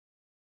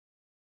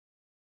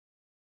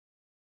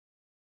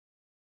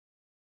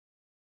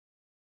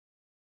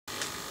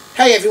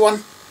Hey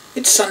everyone,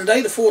 it's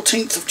Sunday the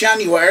 14th of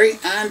January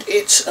and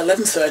it's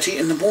 11:30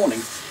 in the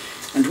morning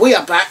and we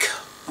are back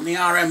on the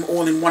RM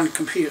all-in-one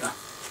computer.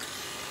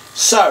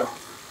 So,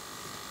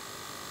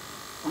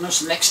 I know it's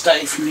the next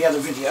day from the other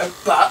video,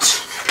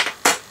 but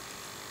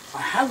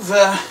I have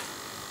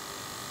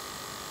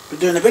been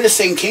doing a bit of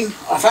thinking.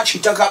 I've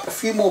actually dug up a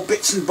few more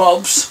bits and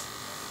bobs.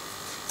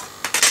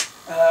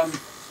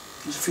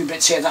 There's a few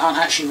bits here that aren't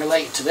actually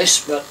related to this,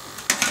 but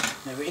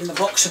they were in the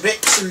box of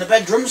bits in the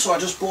bedroom, so I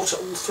just brought it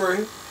all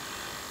through.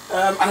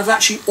 And I've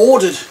actually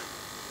ordered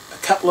a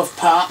couple of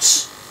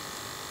parts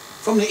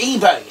from the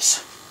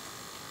eBays.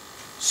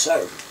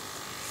 So,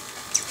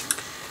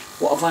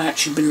 what have I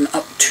actually been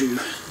up to?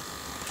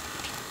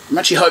 I'm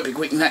actually hoping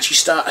we can actually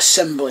start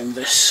assembling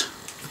this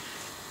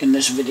in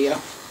this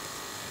video.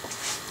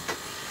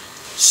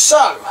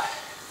 So,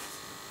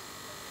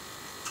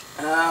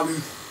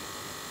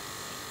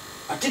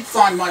 I did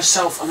find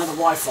myself another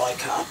Wi-Fi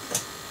card,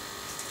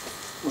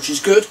 which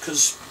is good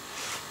because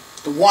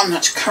the one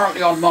that's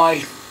currently on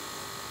my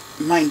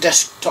main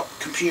desktop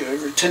computer,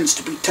 it tends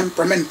to be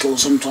temperamental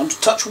sometimes.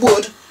 Touch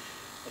wood,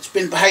 it's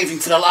been behaving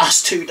for the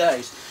last 2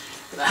 days.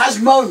 But it has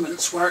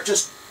moments where it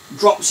just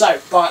drops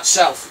out by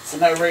itself for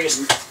no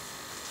reason.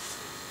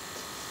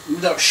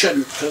 Even though it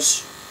shouldn't,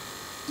 because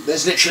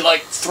there's literally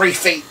like 3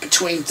 feet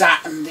between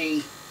that and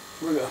the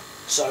router.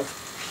 So,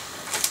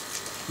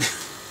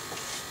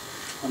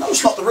 I know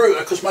it's not the router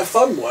because my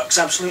phone works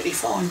absolutely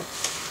fine.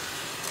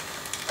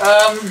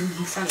 I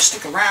found a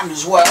stick of RAM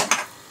as well.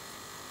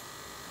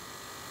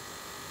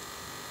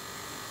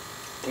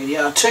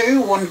 DDR2,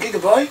 1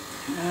 GB,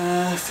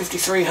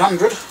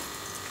 5300.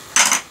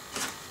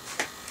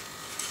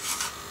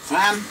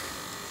 Fan.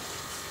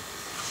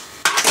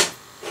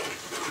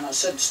 And I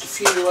said just a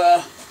few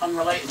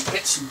unrelated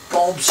bits and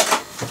bobs.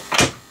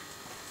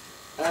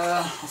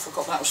 I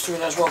forgot that was through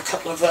there as well. A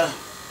couple of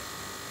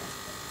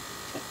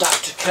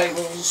adapter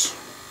cables,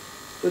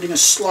 including a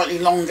slightly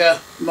longer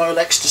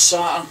Molex to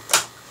SATA.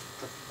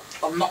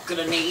 I'm not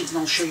going to need, and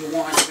I'll show you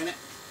why in a minute.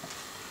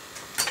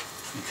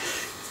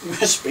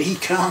 USB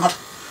card.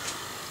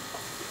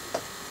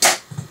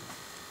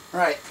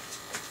 Right.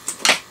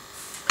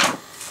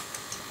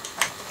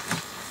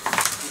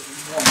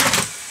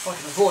 If I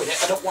can avoid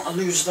it, I don't want to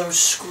lose those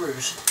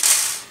screws.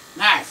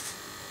 Now,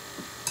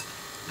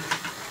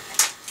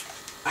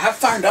 I have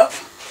found up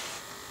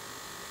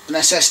an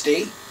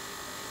SSD.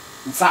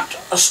 In fact,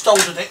 I stole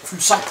it from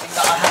something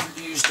that I haven't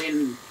used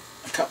in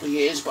a couple of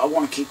years, but I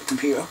want to keep the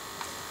computer.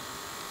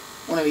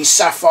 One of these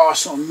Sapphire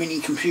sort of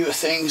mini computer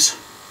things.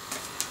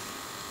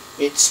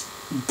 It's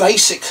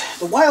basic.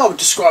 The way I would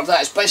describe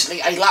that is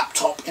basically a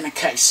laptop in a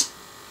case,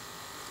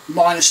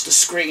 minus the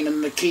screen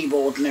and the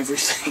keyboard and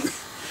everything.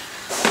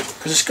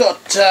 Because it's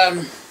got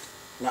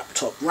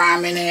laptop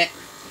RAM in it.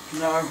 You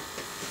know,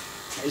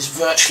 it's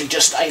virtually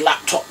just a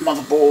laptop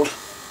motherboard.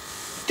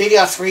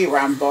 DDR3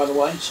 RAM, by the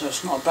way, so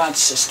it's not a bad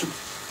system.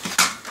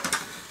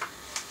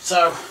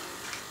 So,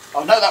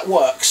 I know that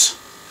works.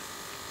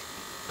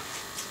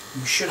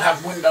 We should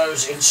have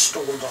Windows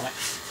installed on it.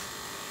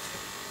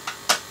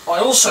 I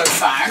also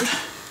found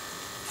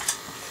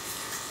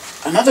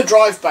another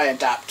drive bay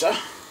adapter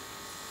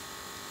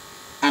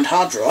and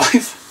hard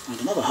drive, and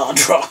another hard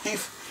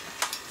drive.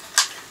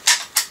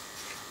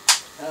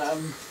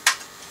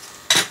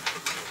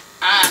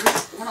 And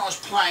when I was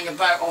playing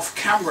about off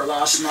camera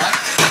last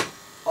night,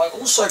 I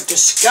also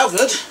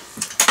discovered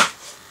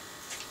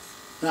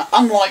that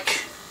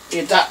unlike the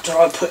adapter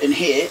I put in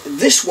here,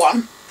 this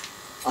one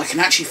I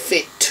can actually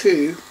fit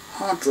 2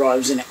 hard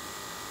drives in it.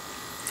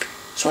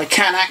 So I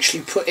can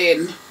actually put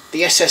in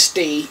the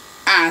SSD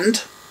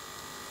and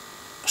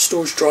a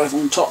storage drive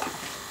on top.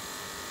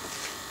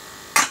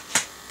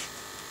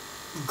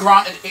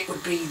 Granted, it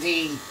would be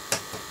the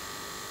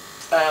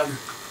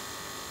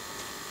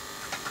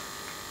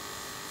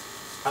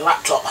a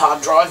laptop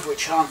hard drive,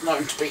 which aren't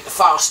known to be the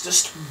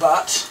fastest,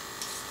 but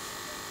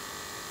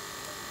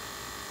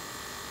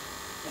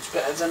it's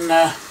better than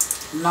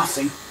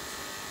nothing.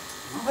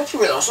 I've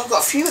actually realised I've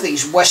got a few of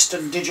these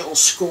Western Digital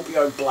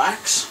Scorpio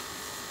Blacks.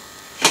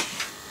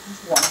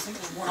 There's one, I think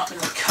there's one up in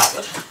the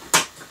cupboard.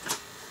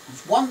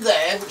 There's one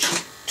there, which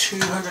is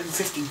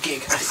 250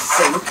 gig, I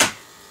think.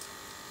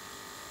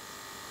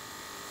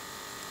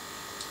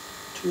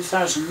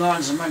 2009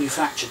 is the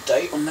manufacture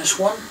date on this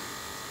one.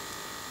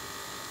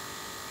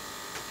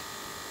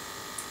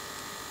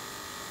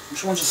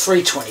 This one's a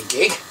 320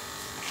 gig.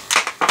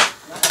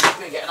 That one's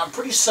bigger, and I'm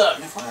pretty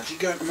certain if I actually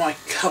go into my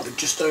cupboard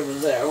just over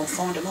there, I'll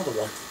find another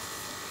one.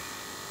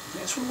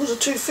 This one was a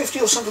 250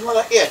 or something like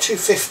that. Yeah,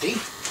 250.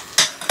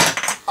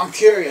 I'm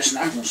curious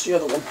now. What's the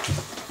other one?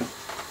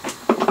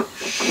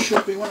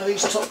 Should be one of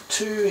these top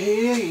 2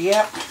 here.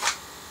 Yep.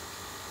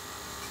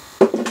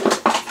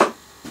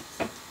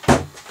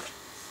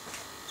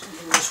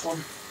 This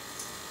one.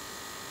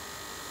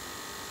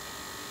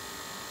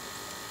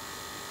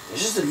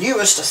 This is the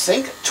newest, I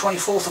think,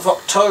 24th of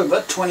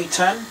October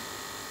 2010.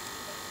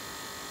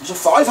 There's a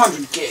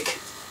 500 gig.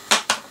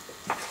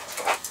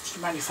 What's the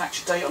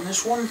manufacture date on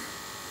this one?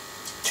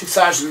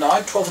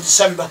 2009, 12th of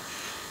December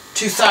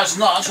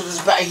 2009, so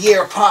there's about a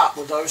year apart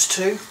with those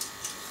two.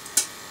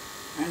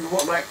 And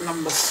what about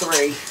number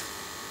 3?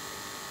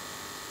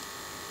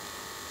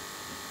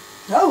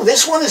 Oh,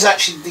 this one is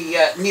actually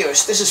the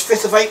newest. This is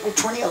 5th of April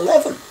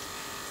 2011.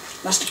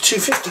 That's the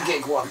 250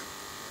 gig one.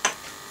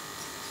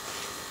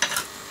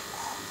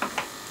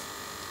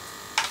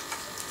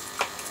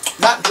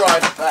 That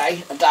drive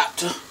bay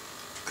adapter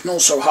can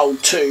also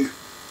hold 2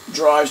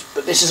 drives,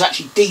 but this is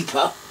actually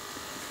deeper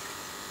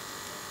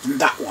than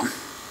that one.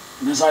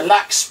 And as I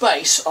lack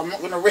space, I'm not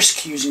going to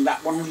risk using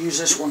that one. I'll use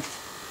this one.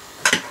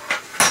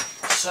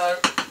 So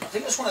I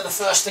think that's one of the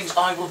first things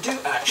I will do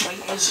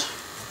actually is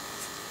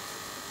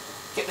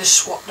get this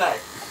swapped out.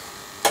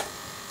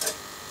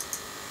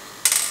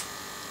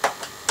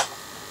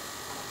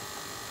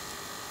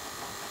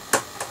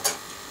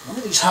 One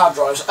of these hard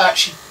drives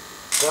actually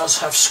does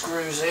have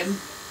screws in.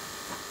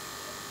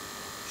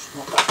 It's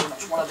not that one,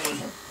 it's one of the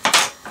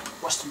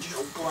Western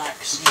Digital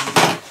Blacks.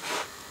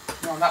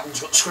 No, and that one's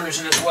got screws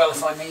in as well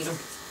if I need them.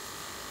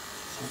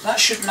 So that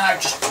should now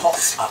just pop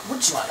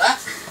upwards like that.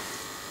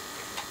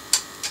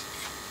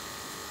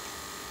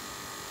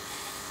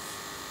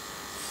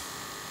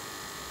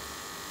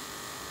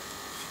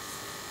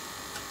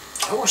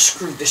 Oh, I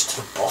screwed this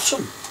to the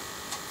bottom.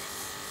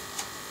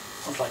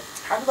 I was like,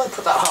 how did I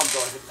put that hard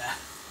drive in there?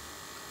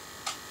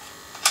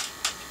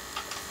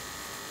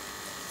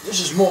 This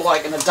is more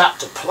like an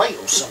adapter plate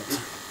or something.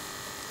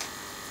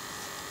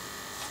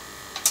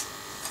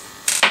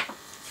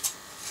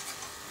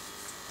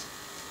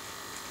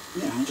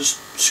 Yeah, I just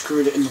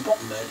screwed it in the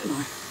bottom there, didn't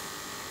I?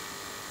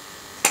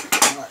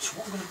 Right, so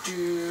what I'm going to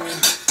do...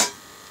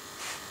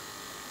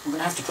 I'm going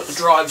to have to put the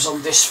drives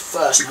on this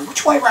first. Now,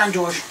 which way around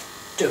do I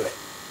do it?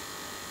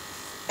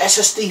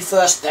 SSD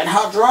first, then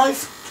hard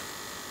drive?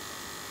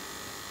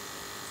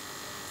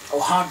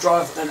 Or hard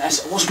drive, then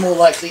SSD? What's more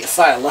likely to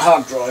fail? The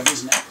hard drive,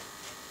 isn't it?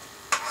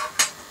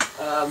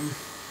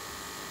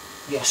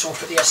 Yeah, so I'll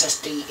put the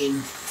SSD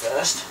in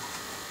first.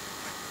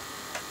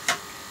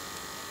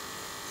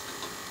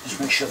 Just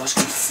make sure that's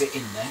going to fit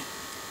in there.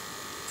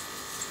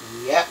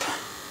 Yep.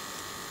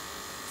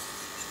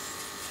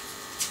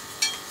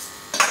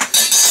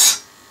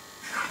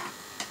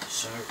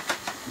 So,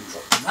 I'm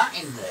dropping that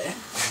in there.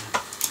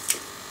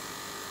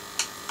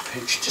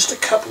 Pinch just a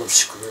couple of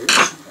screws.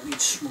 I need a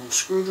small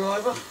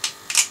screwdriver.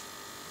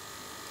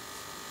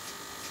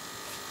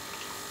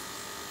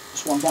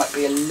 This one might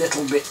be a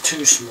little bit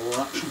too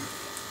small actually.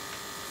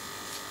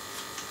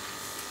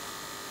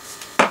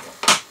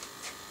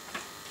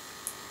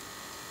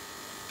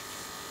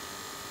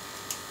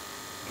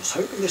 I'm just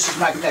hoping this is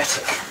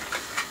magnetic.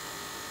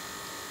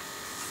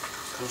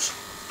 Because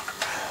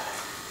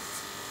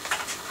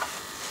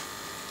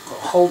I've got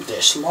to hold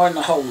this, line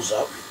the holes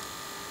up.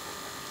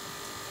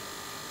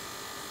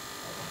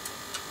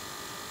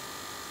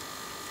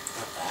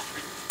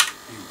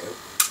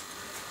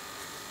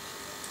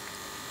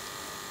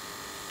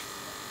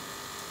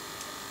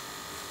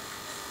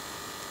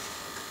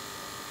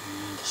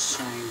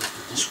 Same in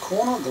this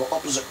corner, go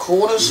opposite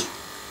corners.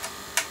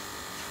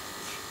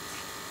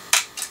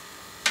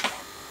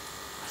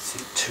 I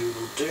think 2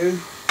 will do.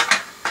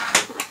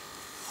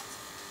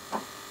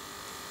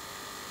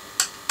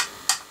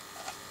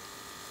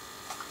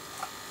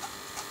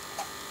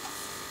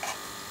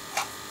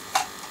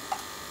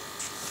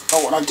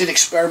 Oh, and I did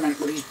experiment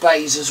with these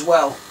bays as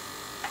well.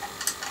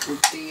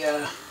 With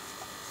the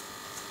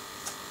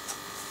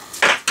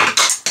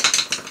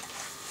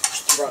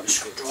just throw the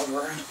screwdriver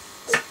around.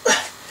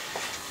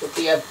 With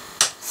the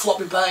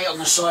floppy bay on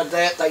the side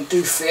there, they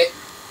do fit.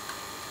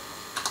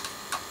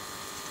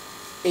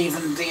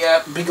 Even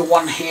the bigger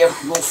one here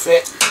will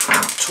fit,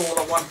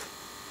 taller one.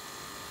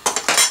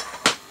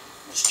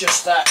 It's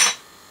just that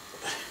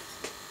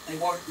they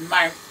won't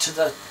mount to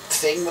the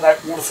thing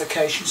without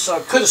modification. So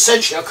I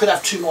could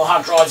have 2 more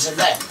hard drives in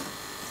there.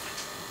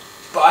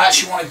 But I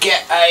actually want to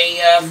get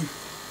a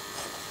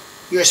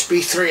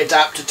USB 3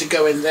 adapter to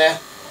go in there,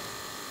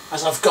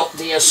 as I've got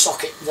the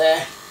socket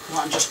there.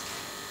 I can just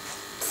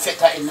fit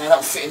that in there,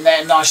 that'll fit in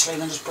there nicely,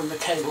 and then just bring the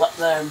cable up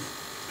there.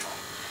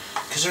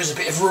 Because there is a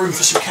bit of room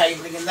for some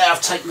cabling in there,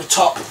 I've taken the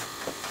top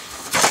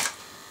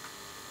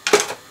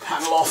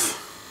panel off.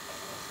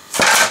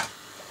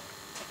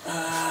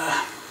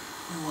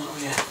 Oh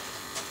yeah,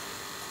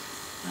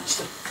 that's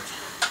the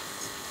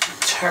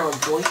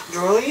terabyte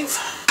drive.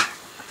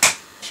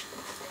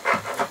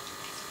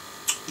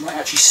 Might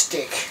actually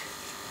stick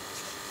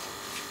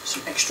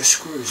some extra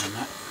screws in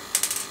that.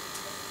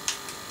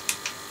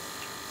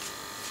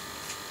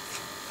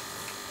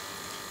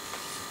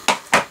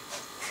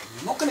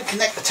 I'm not going to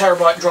connect the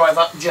terabyte drive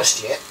up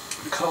just yet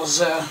because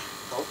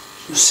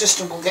the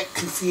system will get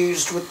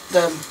confused with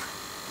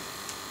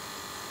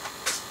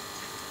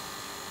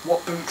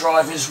what boot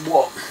drive is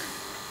what.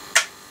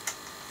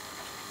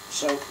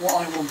 So what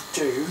I will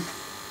do,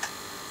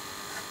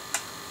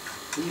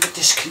 leave it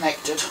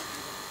disconnected,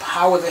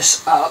 power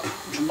this up,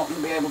 which I'm not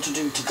going to be able to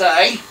do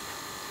today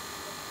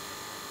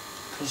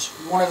because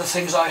one of the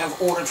things I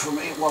have ordered from,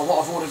 well,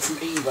 what I've ordered from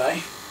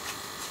eBay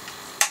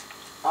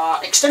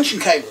are extension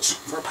cables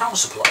for a power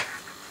supply.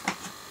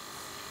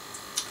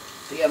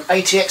 The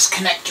ATX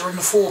connector and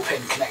the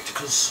 4-pin connector,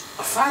 because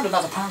I found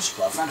another power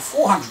supply. I found a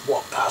 400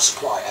 watt power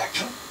supply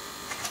actually.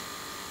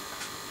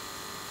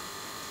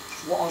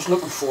 That's what I was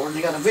looking for in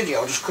the other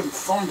video. I just couldn't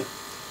find a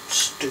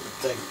stupid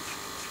thing.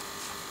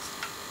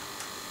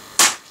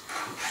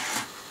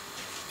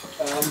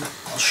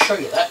 I'll show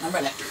you that in a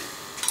minute.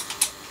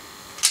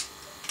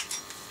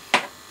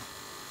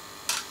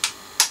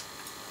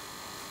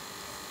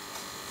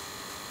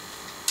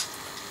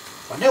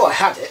 I knew I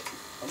had it,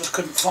 I just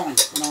couldn't find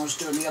it when I was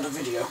doing the other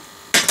video.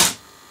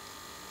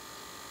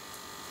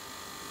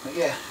 But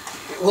yeah,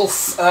 it will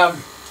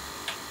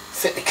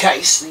fit the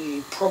case.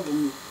 The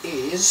problem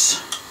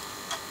is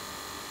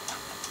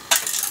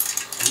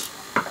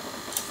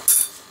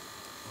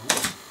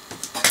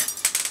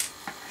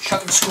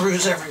chucking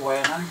screws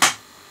everywhere now.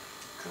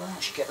 Could I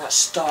actually get that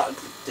started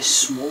with this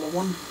smaller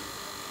one?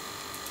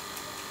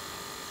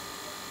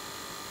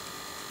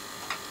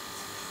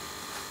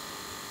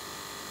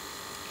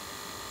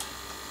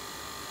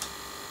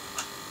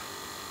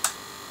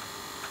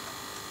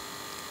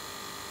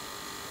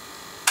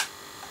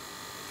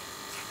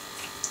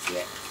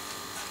 Yeah.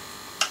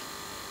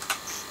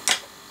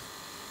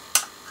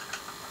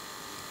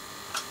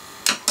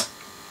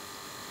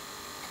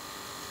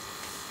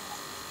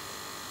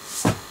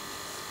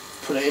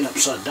 Put it in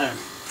upside down.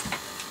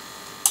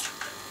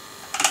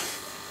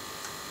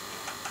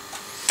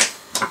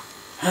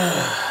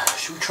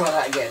 Should we try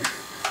that again?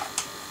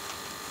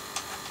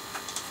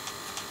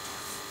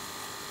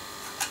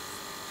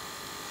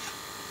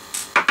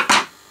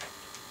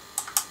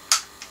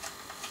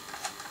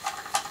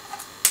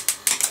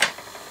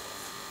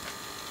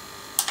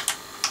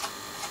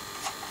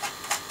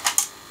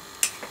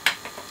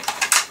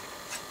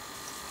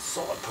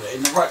 Thought I'd put it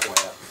in the right way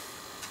up.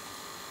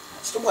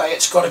 That's the way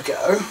it's got to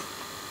go.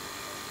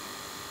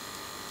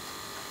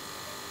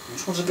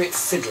 This one's a bit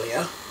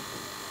fiddlier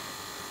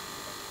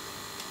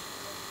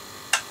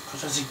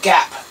because there's a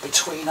gap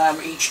between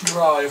each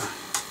drive,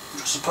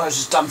 which I suppose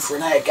is done for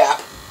an air gap.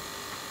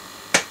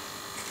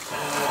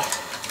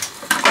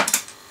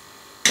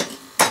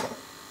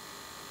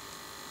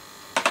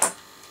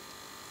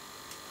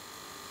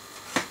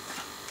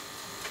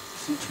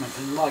 I think to make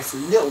the life a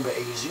little bit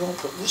easier, I'll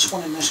put this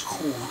one in this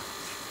corner.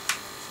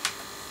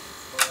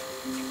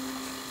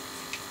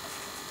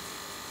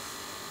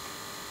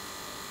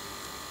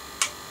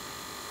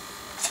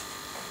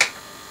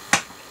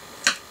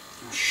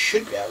 I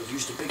should be able to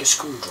use the bigger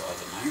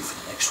screwdriver now for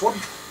the next one.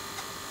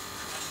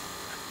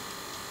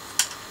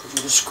 Because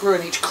with a screw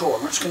in each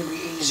corner, it's going to be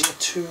easier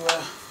to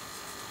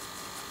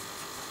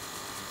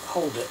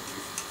hold it.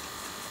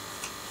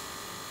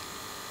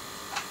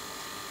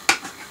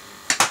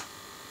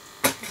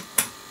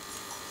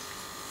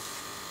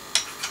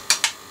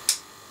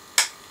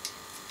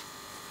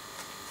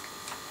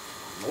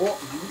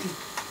 And then we can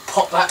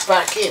pop that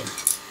back in.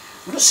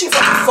 I'm going to see if I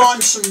can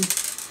find some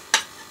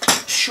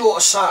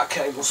shorter SATA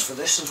cables for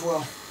this as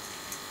well.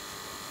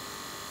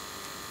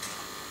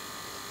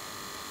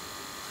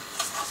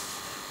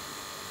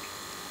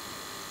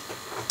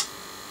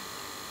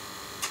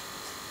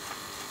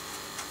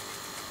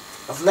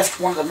 I've left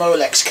one of the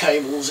Molex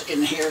cables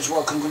in here as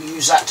well because I'm going to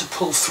use that to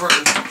pull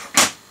through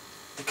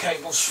the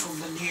cables from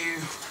the new,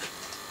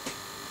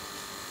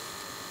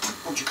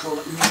 what do you call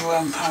it,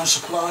 new power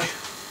supply.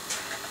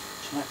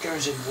 So that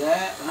goes in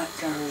there, that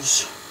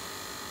goes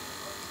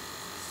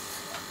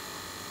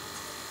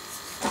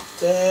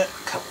there,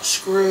 a couple of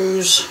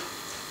screws.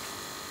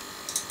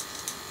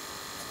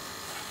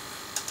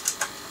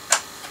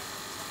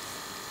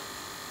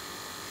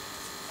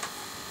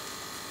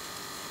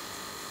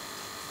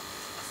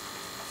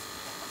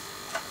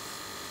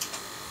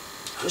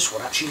 This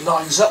one actually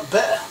lines up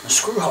better, the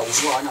screw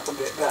holes line up a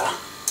bit better.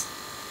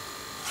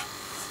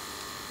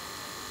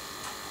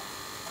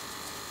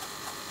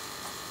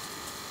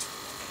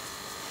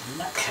 In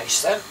that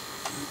case then,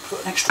 I'll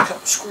put an extra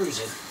couple of screws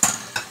in.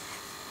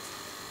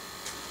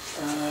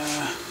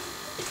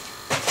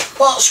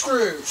 Part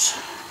screws.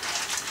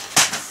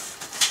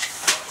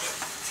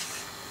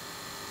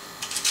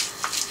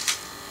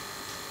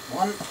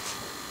 One.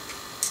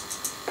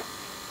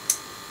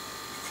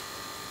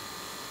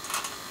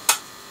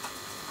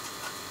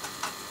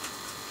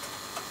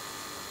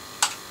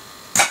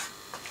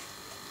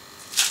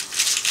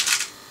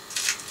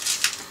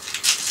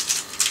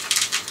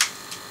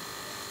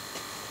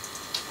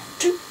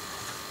 Two.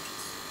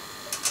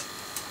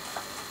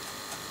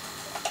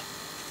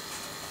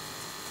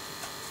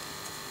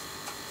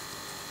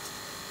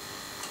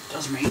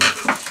 Does mean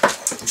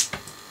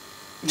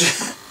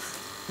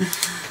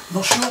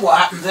not sure what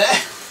happened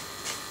there.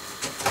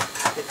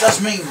 It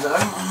does mean though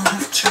I'll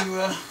have to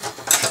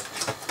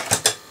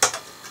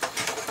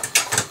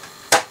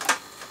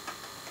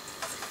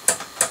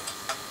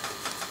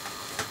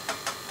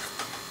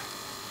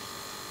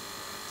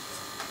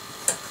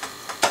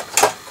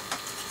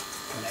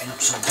put it in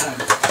upside down.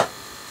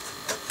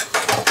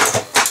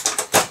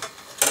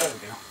 There we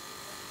go.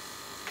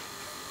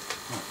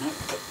 Right, now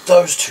put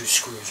those two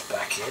screws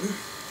back in.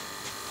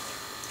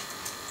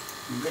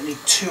 I'm going to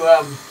need two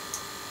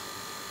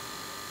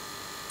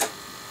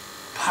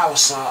power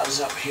starters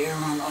up here,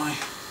 aren't I?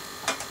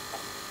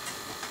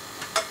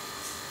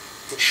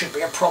 It should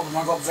be a problem.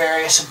 I've got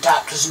various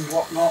adapters and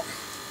whatnot,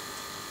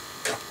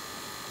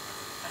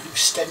 and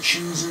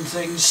extensions and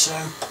things, so...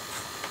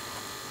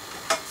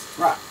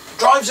 Right, the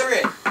drives are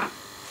in.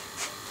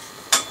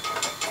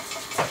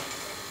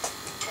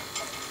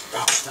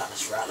 Oh,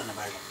 starter's rattling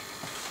about.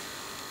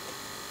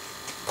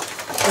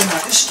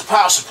 Anyway, this is the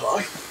power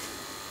supply.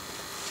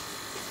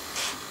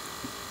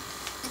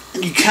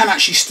 And you can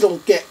actually still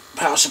get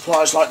power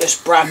supplies like this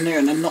brand new,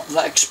 and they're not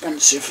that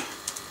expensive.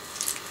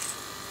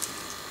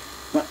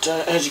 But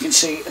as you can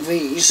see,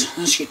 these,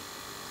 that's your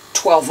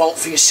 12 volt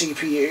for your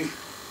CPU,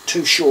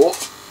 too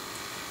short,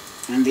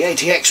 and the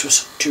ATX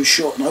was too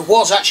short. And I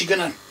was actually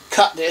going to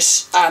cut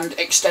this and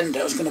extend it.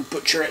 I was going to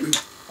butcher it and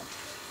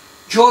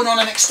join on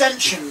an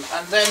extension,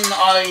 and then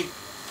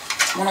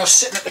when I was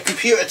sitting at the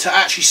computer to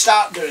actually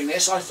start doing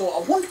this, I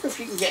thought, I wonder if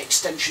you can get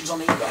extensions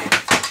on eBay.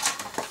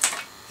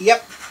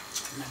 Yep,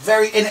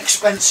 very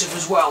inexpensive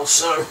as well,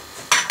 so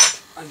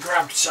I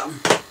grabbed some.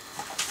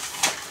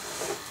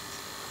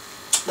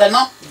 They're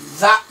not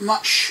that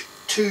much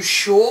too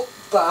short,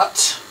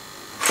 but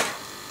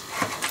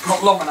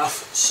not long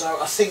enough. So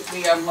I think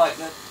they're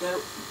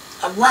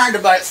around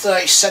about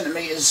 30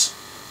 centimetres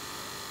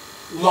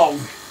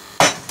long.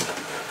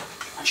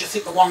 Actually, I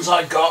think the ones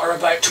I got are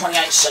about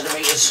 28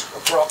 centimetres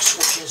approx,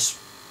 which is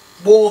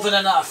more than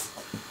enough.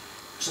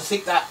 Because I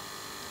think that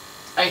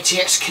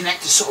ATX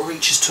connector sort of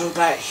reaches to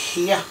about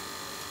here.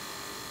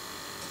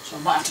 So I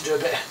might have to do a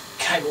bit of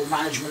cable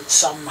management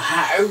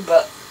somehow,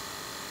 but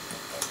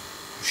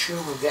I'm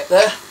sure we'll get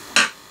there.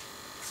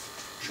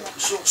 Sure I can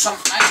sort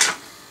something out.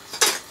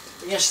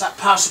 But yes, that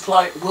power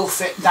supply will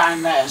fit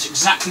down there. It's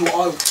exactly what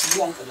I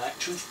wanted,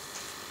 actually.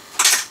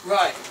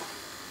 Right.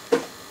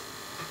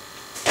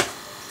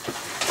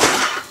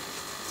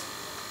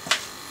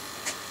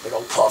 Big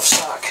old pot of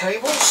starter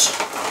cables.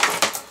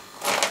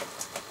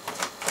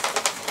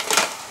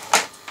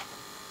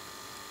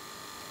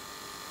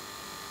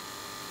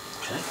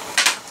 Okay.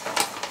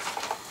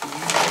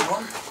 Another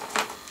one.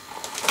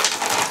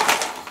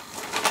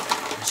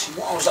 See,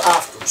 what I was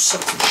after was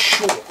something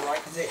short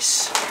like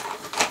this.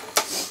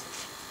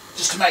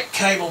 Just to make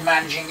cable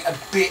managing a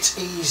bit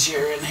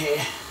easier in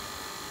here.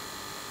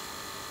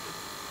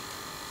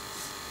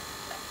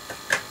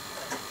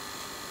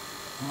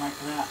 Like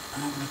that,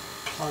 and I'm going to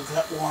plug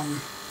that one.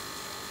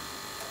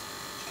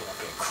 Let's get a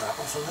bit of crap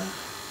off of there.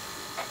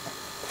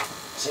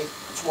 See,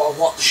 that's what I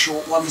want, the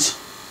short ones.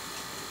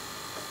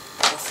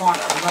 I'll find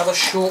another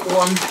short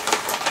one.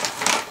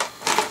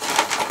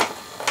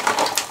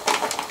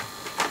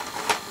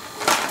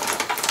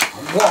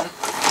 I want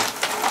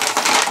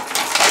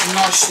a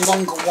nice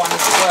longer one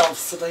as well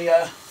for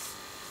the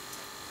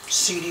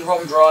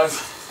CD-ROM drive,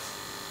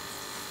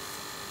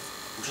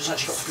 which has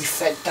actually got to be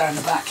fed down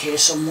the back here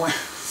somewhere.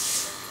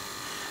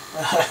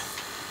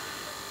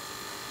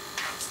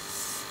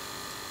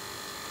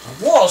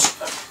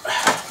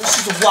 This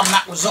is the one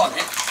that was on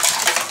it,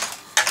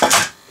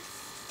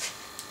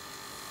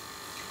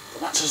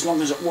 but that's as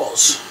long as it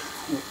was,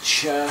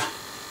 which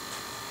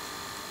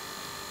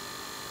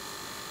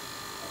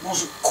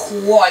wasn't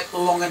quite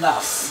long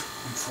enough,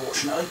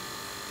 unfortunately.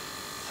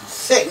 I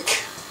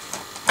think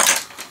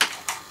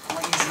I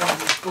might use one of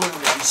these blue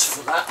ones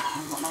for that.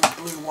 I've got another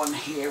blue one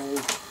here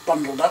all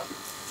bundled up.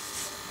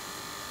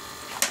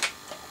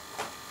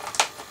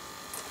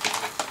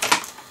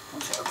 I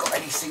don't think I've got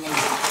anything in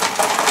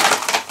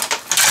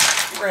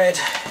red.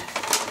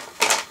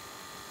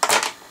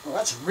 Well,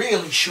 that's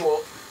really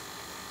short.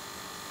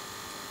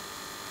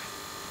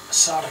 A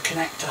SATA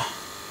connector.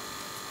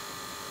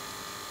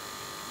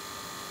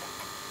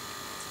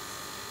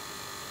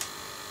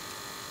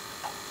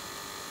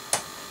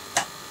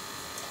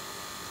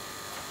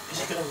 Is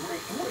it going to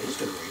reach? Oh, it is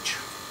going to reach.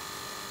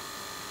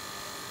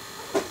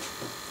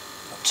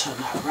 I'll turn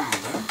that around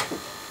though.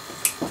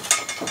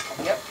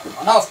 Yep,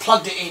 I know I've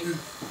plugged it in,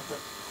 but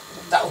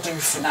that'll do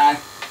for now.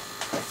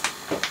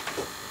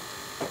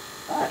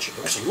 That actually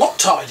looks a lot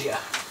tidier.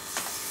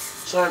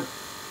 So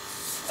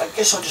I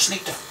guess I just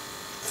need to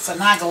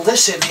finagle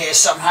this in here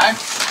somehow.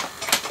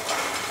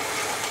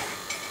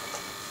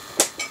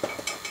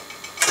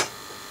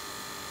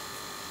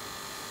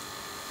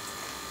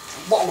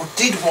 What I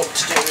did want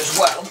to do as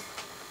well,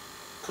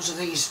 because of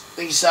these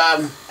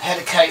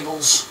header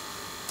cables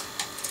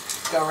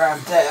go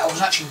around there, I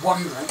was actually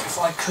wondering if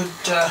I could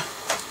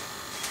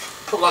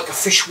put like a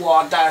fish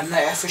wire down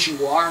there, fishing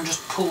wire, and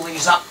just pull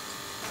these up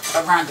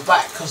around the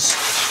back, because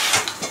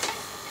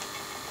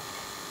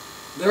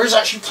there is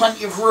actually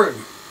plenty of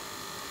room.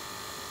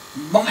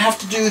 You might have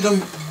to do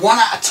them one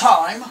at a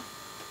time,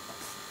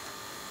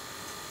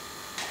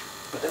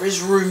 but there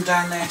is room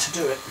down there to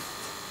do it.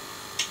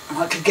 And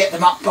I could get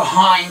them up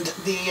behind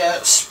the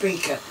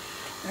speaker.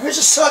 There is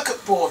a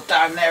circuit board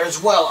down there as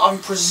well. I'm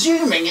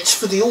presuming it's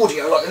for the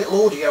audio, like a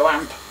little audio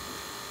amp.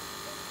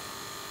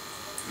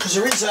 Because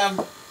there is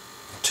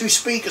two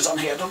speakers on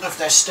here. I don't know if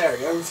they're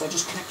stereo or if they're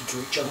just connected to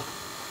each other.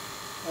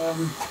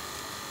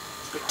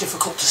 It's a bit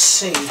difficult to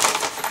see.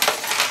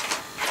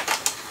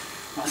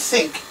 I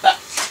think that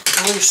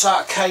blue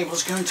SATA cable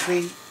is going to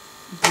be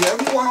the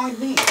only one I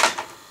need.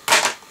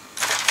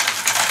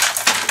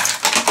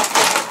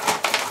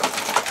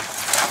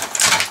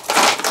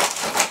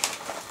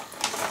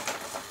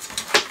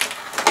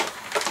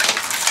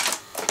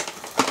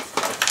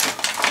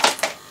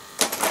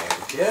 There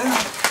we go.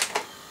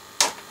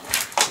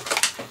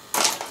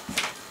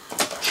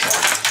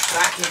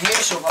 Back in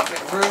here, so I've got a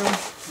bit of room,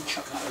 and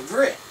chuck that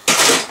over it.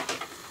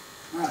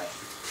 Right.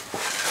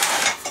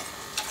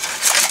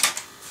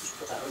 Just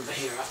put that over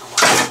here out the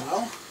way as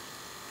well.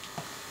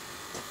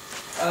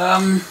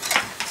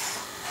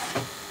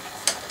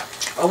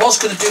 I was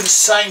going to do the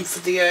same for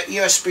the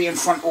USB and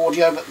front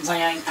audio, but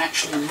they ain't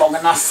actually long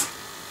enough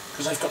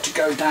because I've got to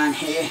go down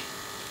here.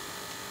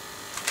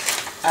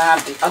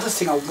 And the other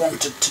thing I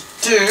wanted to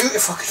do,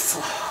 if I could,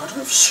 I don't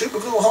know if super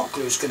glue or hot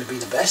glue is going to be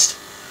the best.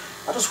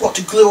 I just want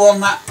to glue on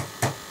that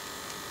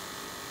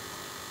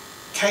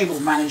cable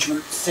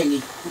management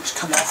thingy that's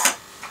come off.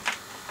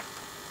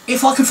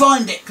 If I can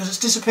find it, because it's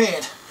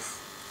disappeared.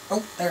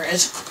 Oh, there it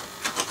is.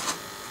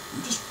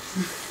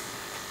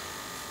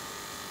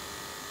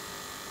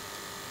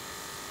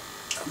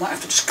 I might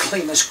have to just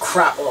clean this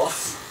crap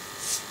off.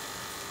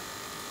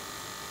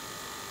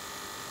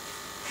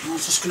 I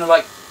was just going to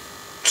like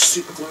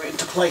super glue it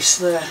into place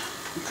there.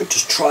 I could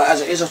just try it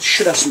as it is. I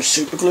should have some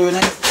super glue in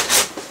it.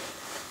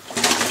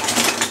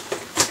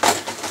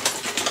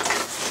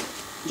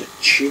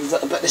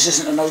 I bet this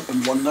isn't an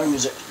open one though,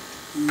 is it?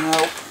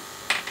 No.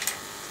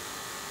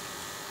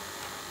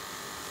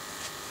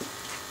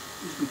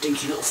 My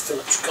dinky little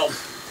Phillips gone.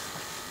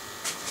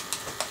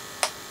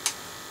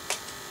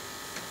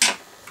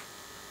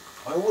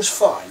 I always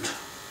find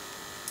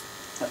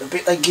that the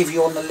bit they give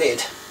you on the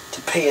lid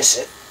to pierce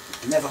it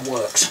never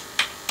works.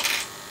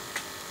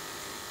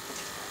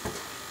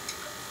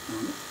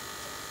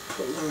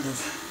 Put a load of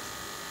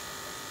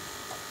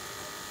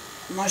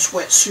nice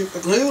wet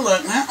super glue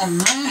like that on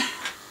there.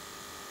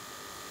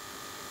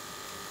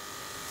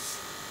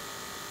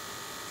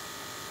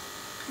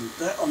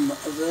 That on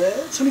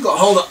there. It's only got to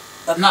hold up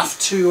enough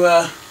to, you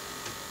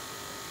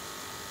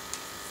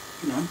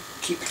know,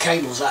 keep the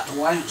cables out of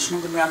the way. It's not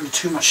going to be under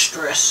too much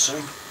stress. So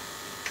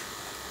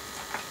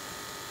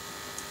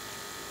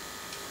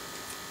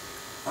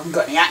I haven't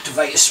got any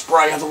activator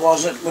spray,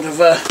 otherwise it would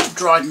have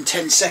dried in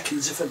 10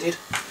 seconds if I did.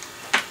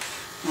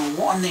 Now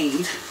what I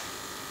need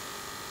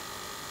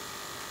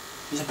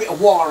is a bit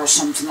of wire or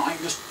something that I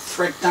can just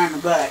thread down the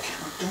back.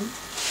 I don't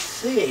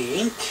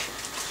think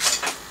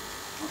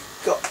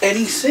got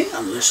anything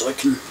unless I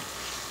can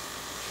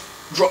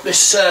drop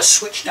this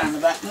switch down the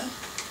back there.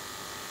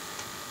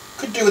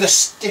 Could do with a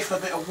stiffer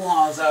bit of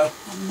wire though.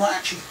 I might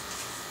actually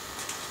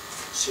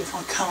see if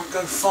I can't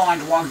go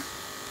find one.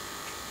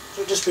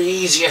 It'll just be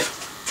easier.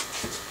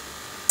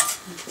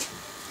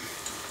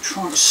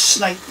 Trying to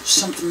snake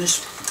something this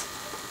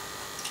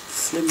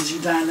flimsy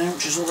down there,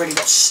 which has already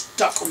got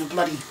stuck on the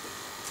bloody.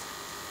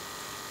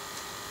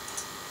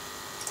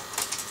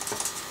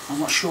 I'm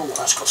not sure what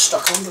that's got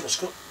stuck on, but it's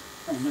got.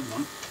 Oh, never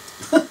mind.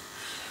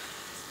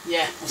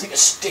 Yeah, I think a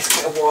stiff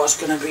bit of wire is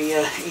going to be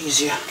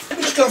easier. Let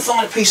me just go and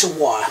find a piece of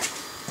wire.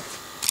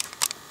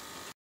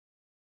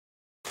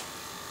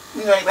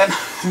 Right then,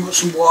 we've got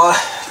some wire.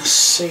 Let's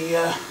see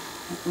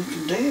what we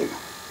can do.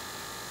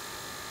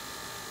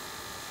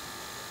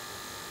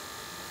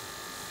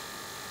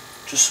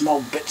 Just some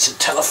old bits of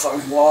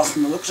telephone wire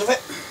from the looks of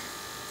it.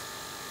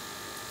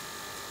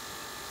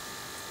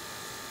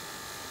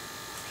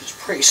 It's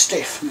pretty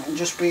stiff, and it'll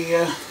just be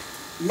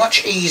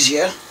much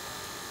easier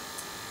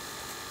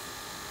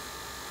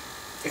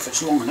if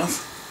it's long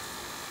enough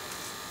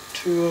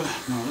to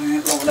no, they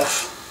ain't long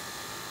enough.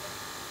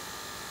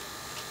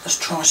 Let's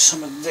try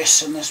some of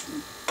this in this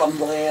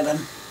bundle here then.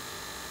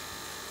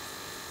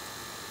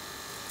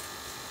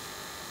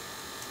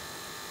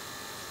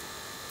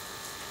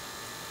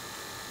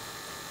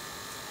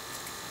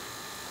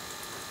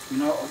 You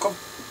know, I've got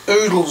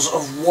oodles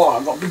of wire.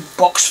 I've got a big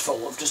box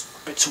full of just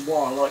bits of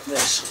wire like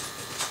this.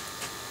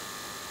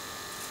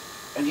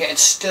 And yet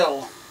it's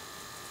still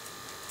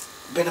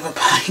a bit of a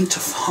pain to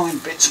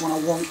find bits when I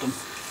want them.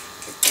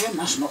 Again,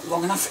 that's not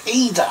long enough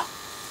either.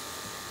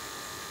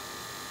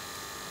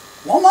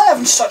 Why am I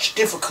having such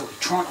difficulty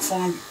trying to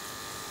find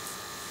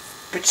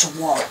bits of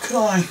wire? Could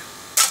I?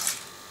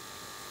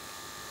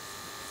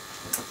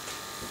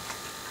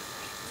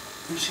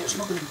 You see, it's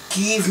not going to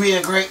give me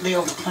a great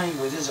deal to play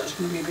with, is it? It's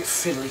going to be a bit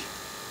fiddly.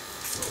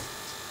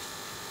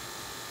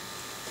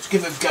 Let's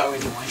give it a go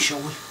anyway, shall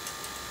we?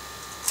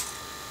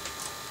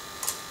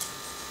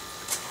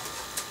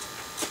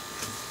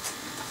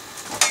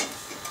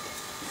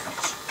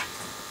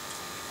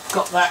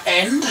 Got that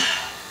end.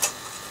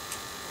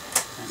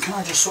 And can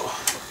I just sort of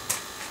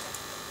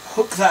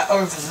hook that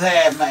over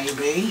there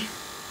maybe?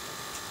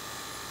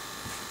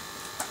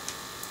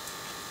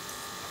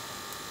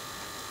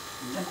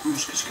 And then I'm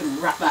just going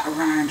to wrap that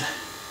around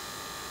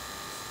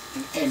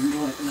the end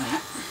like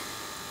that.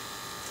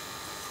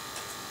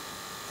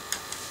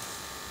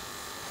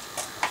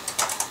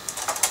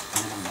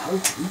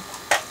 open.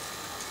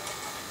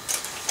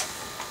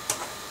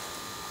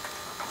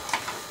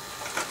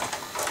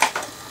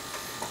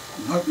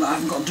 I'm hoping I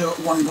haven't got to do it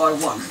one by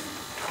one.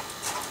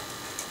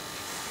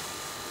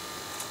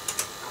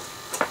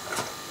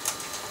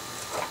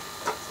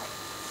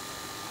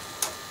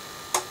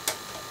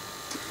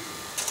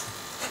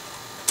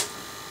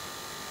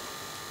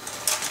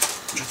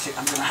 Which I think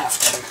I'm going to have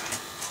to.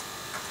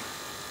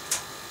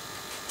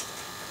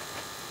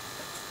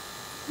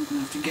 I'm going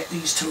to have to get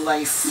these to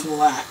lay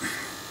flat.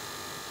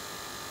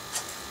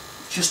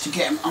 Just to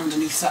get them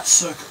underneath that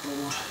circuit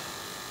board.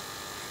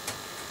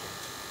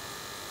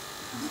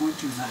 If I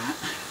do that,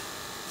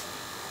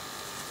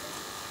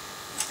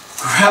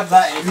 grab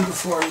that in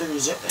before I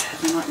lose it,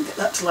 and then I can get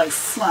that to lay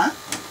flat.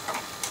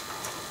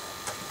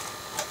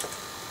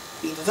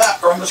 Either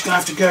that, or I'm just going to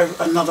have to go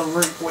another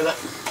route with it.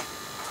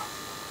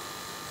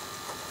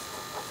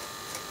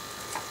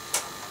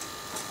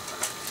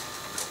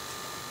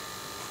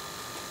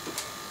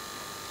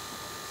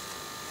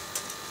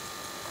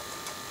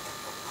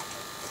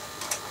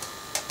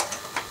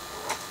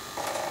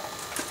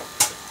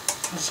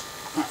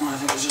 That one I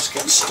think is just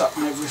getting stuck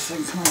on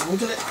everything. Can I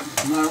wiggle it?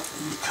 No,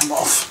 come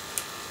off.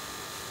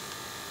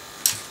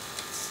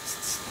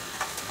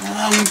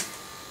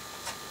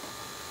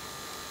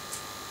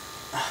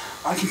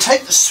 I can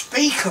take the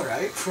speaker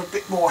out for a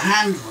bit more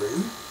hand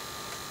room.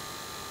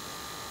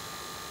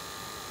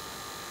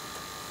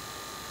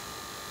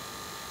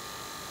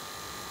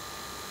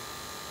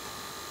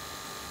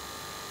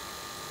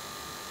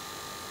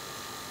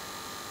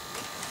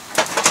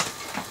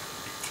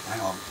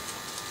 Hang on.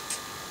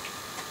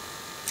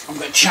 I'm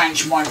going to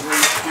change my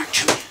route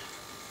actually.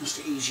 That's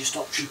the easiest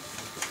option.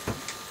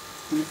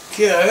 I'm going to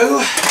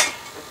go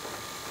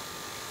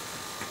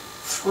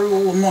through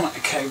all the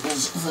monitor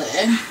cables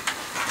there.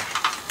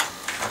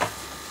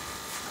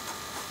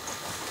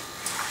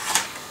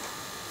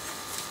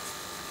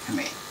 Come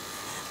here.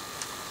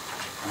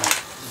 Like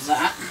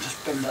that. Just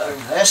bend it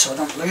over there so I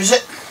don't lose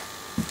it.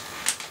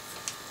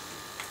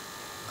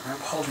 Grab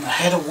hold of my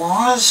header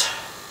wires.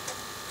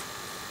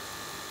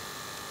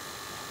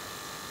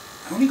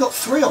 I've only got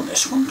 3 on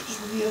this one because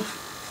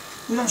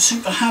we don't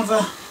seem to have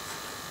a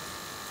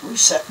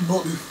reset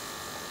button.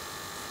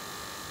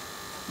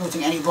 I don't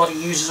think anybody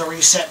uses a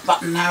reset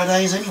button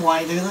nowadays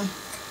anyway, do they?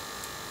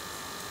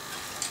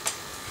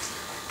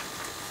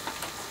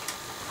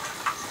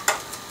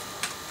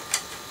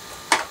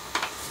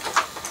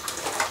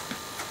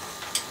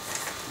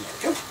 There we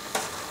go.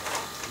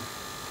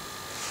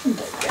 And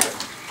there we go.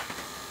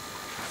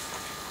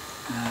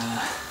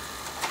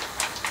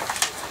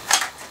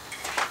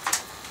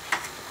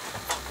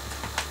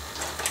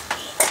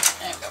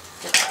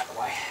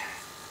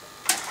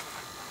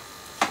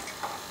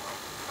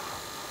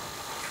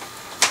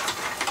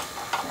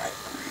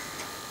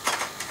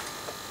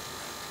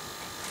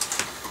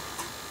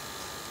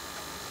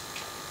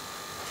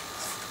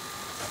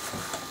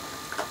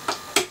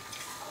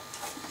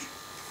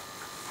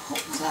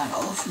 That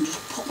off and just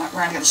pop that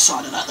round the other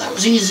side of that. That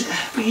was easy.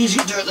 It'd be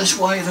easier to do it this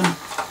way than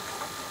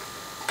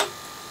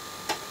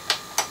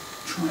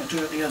trying to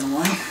do it the other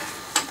way.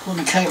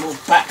 Pulling the cables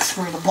back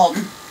through the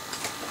bottom. I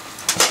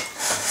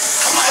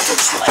might have to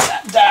just lay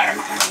that down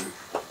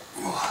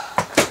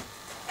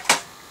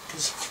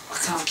because I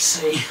can't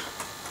see.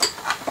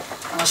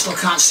 And I still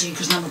can't see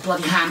because now my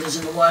bloody hand is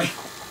in the way.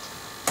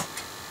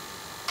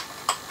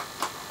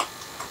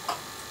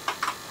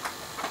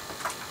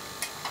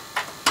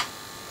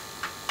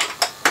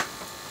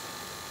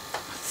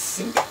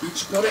 I think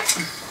that's got it.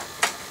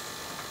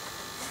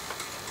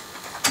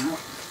 No.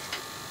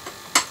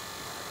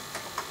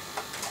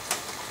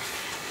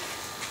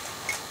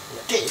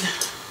 It did.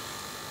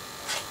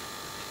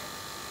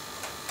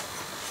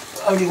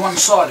 But only one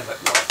side of it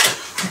got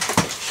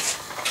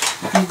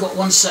it. You've got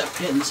one set of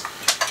pins.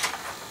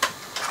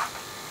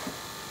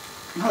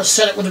 I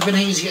said it would have been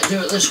easier to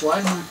do it this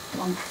way.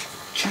 I'm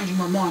changing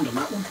my mind on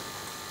that one.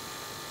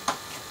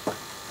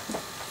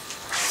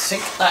 I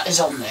think that is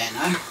on there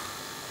now.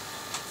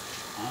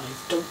 I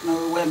don't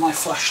know where my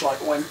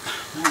flashlight went.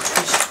 No, it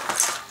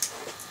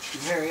was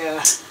very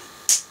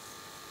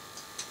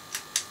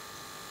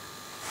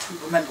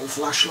temperamental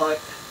flashlight.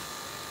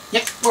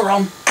 Yep, we're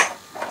on.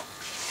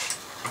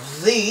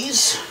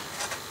 These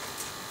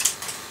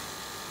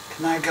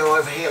can now go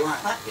over here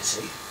like that, you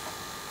see.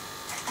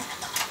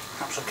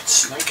 Perhaps I could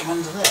snake them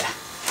under there.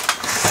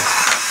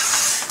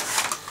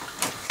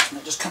 And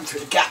they just come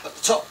through the gap at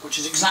the top, which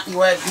is exactly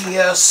where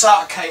the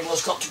SATA cable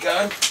has got to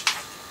go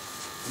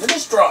with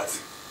this drive.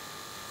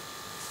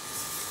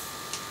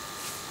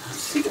 I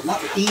think it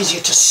might be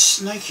easier to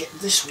snake it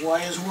this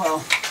way as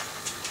well.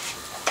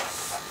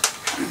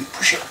 And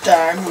push it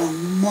down and I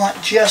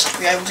might just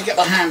be able to get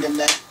my hand in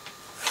there.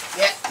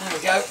 Yeah, there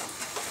we go.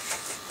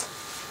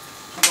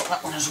 I've got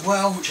that one as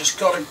well, which has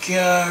got to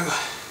go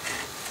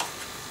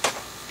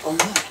on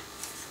there.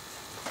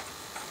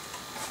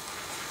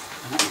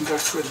 And that can go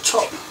through the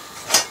top.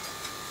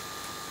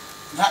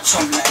 That's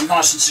on there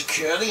nice and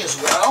securely as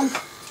well.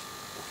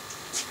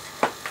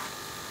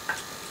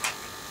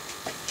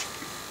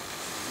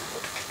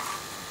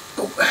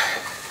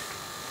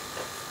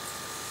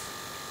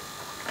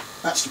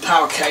 that's the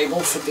power cable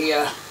for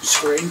the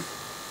screen.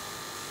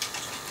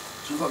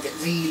 So I've got to get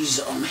these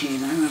on here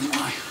now, haven't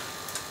I?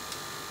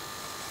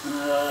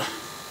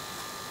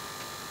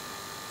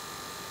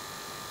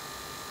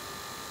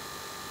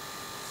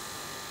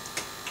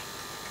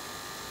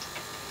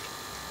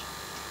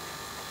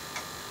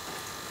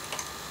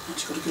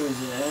 That's got to go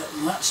there,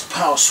 and that's the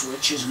power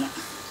switch, isn't it?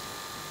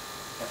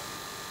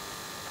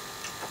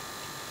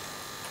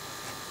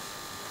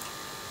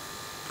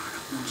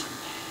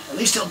 At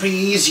least it'll be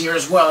easier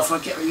as well if I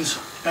get these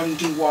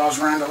LED wires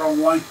around the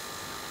wrong way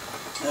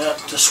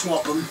to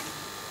swap them.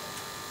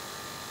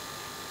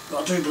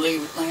 But I do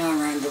believe that they are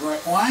around the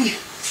right way.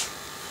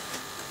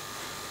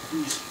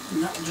 And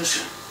that will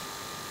just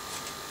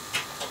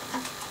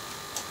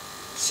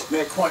sit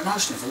there quite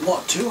nicely. If I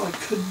wanted to, I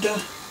could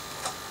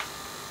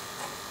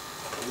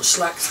pull the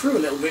slack through a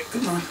little bit,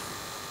 couldn't I?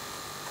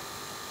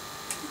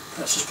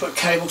 Let's just put a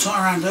cable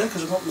tie around there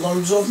because I've got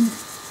loads of them.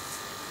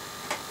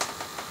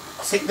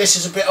 I think this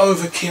is a bit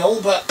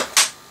overkill, but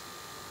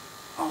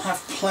I'll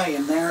have play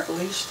in there at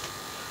least.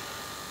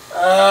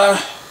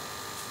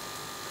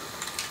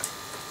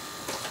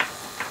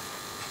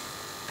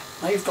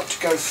 Now you've got to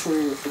go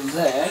through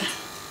there.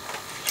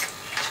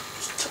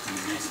 Just tuck them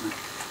in there for me.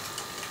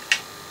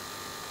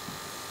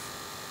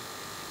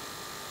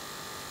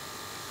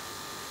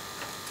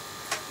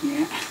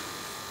 Yeah.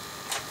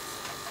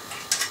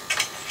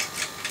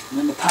 And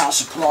then the power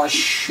supply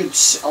should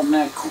sit on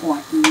there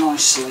quite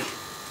nicely.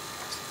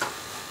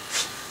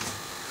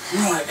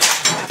 Right.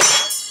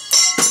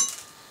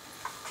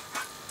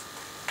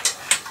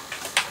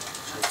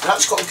 So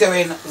that's got to go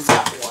in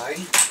that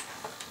way.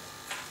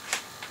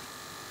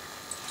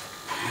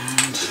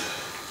 And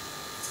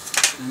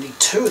I need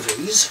two of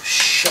these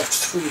shoved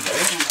through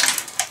there.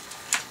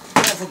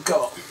 What have I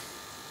got?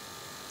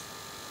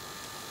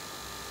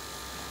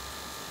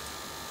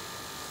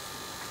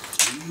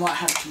 You might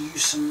have to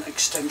use some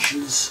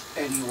extensions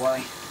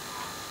anyway.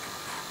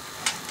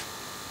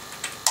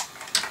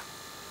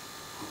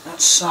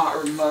 That's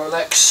SATA and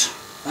Molex.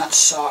 That's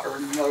SATA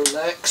and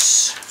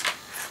Molex.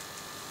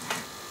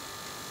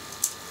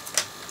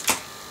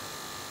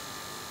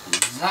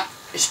 And that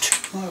is two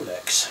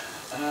Molex.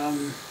 I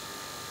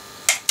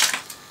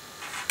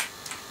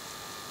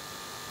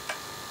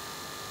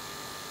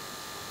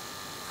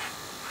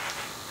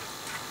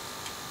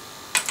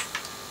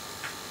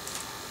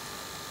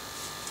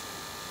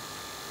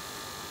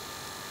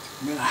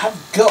mean, I have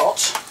got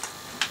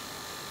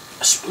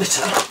a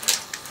splitter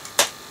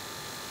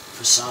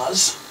for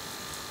SARS.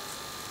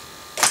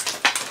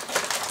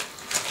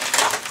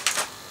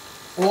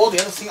 Or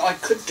the other thing I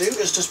could do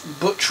is just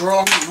butcher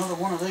on another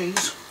one of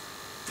these.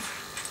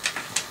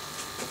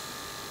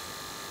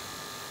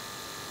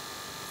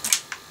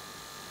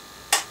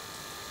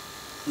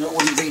 That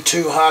wouldn't be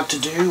too hard to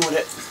do, would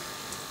it?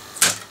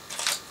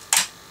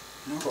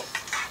 I've got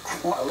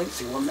quite a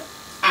lengthy one there.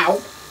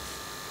 Ow!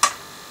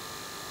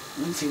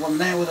 Lengthy one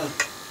there with a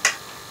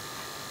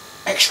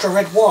extra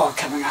red wire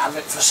coming out of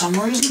it for some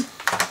reason.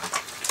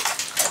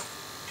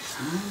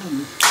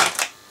 And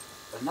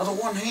another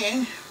one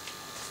here.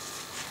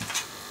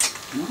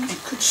 Well, I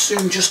could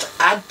soon just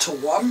add to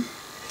one.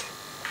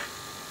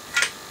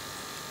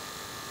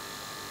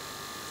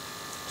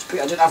 It's a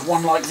pity I didn't have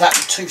one like that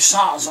with two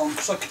SATAs on,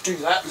 because I could do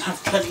that and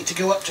have plenty to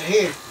go up to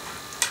here.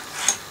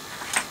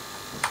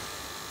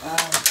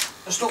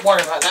 Let's not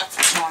worry about that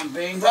for the time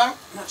being though.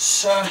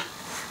 Let's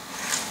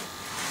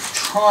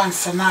try and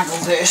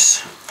finagle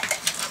this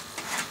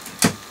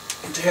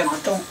into here. And I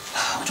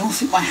don't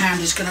think my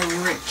hand is going to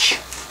reach.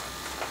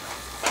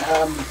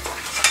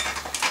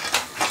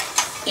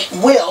 It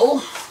will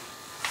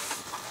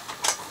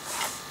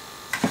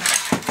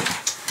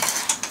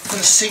for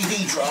the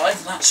CD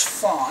drive. That's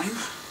fine.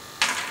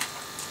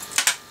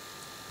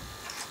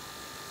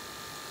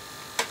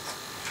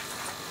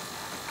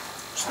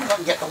 So I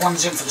can get the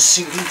ones in for the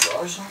CD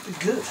drives. That'll be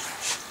good.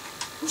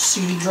 The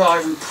CD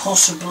drive and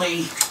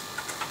possibly.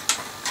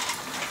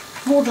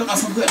 Oh, I don't know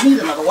if I'm going to need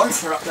another one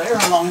for up there,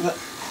 am I? But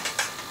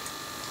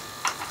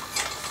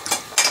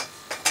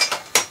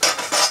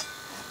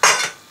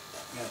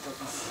yeah, I don't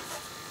know if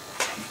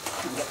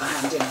I can get the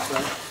hand in up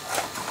there.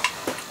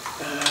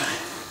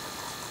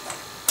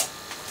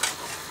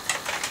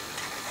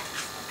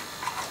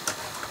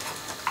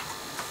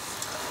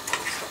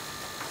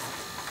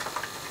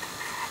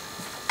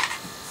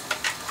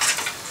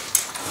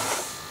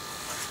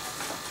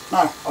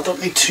 No, I don't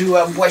need to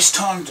waste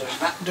time doing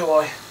that, do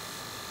I?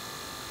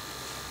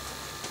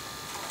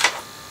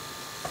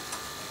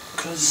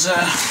 Because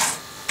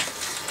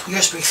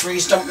USB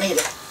 3s don't need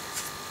it.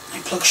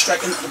 They plug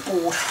straight into the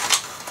board.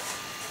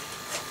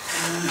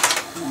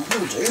 What I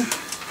will do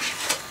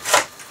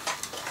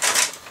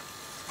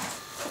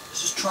is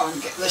just try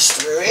and get this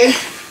through here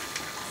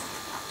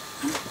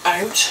and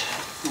out.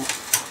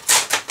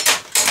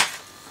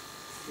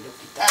 You don't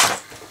need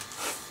that.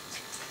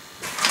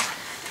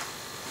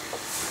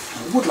 I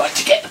would like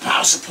to get the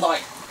power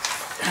supply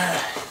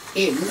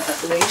in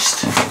at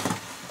least.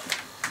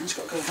 It's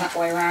got to go that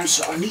way around,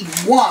 so I need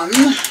one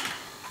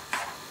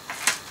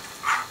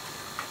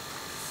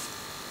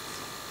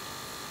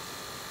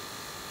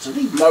So I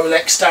need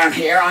Molex down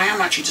here. I am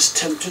actually just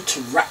tempted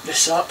to wrap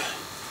this up.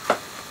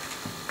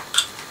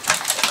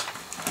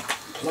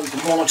 Plug the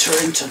monitor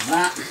into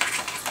that.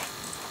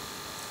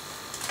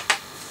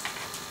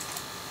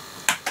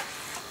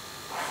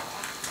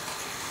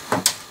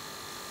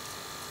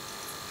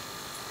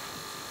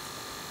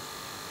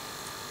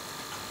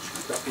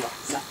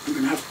 Like that. I'm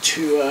going to have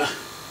to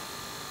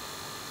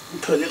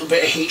put a little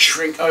bit of heat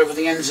shrink over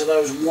the ends of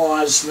those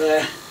wires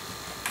there.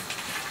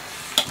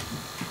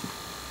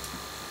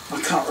 I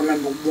can't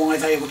remember why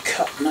they would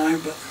cut now,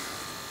 but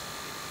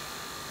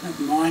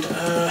never mind.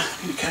 I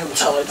need a cable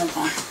tie, don't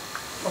I?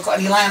 Have I got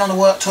any laying on the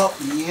worktop?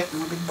 Yep,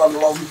 a big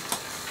bundle of them.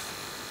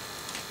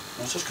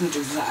 I was just going to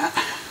do that.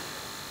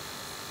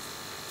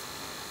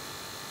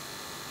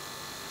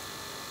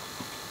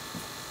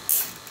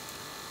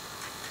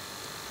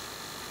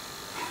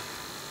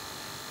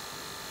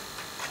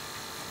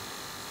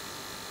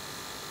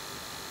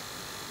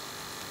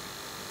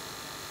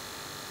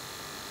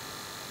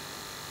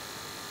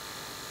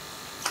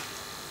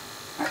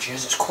 Actually,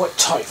 as it's quite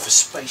tight for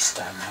space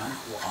down there,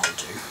 what I'll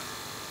do...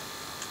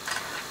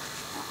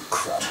 Oh,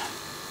 crud.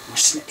 My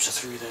snips are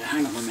through there.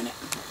 Hang on a minute.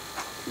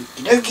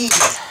 Okie dokie.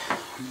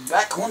 I'm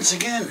back once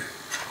again.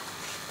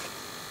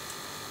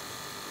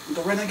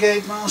 The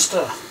Renegade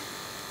Master. I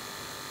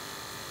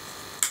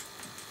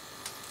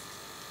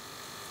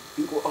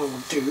think what I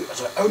will do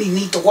is I only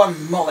need the one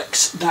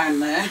Molex down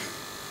there.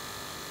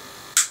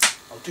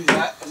 I'll do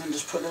that and then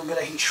just put a little bit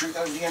of heat shrink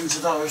over the ends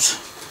of those.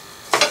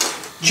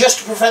 Just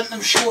to prevent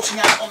them shorting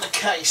out on the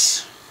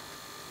case.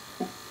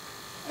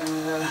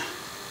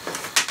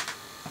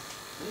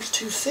 Is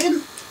too thin?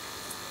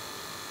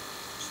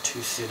 It's too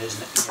thin,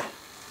 isn't it?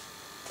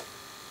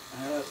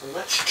 Yeah.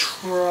 Let's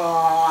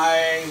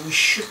try... We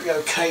should be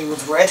okay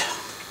with red.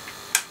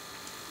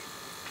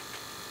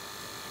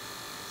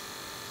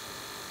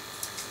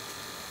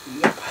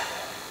 Yep.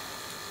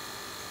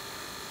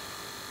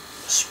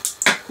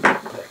 Just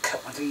better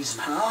cut my these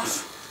in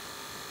half.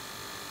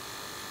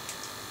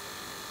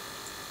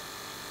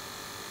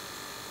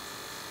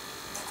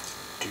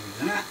 Do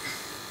that.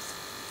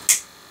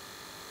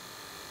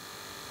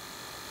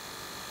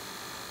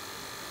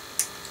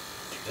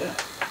 Do that.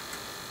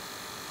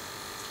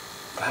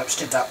 Perhaps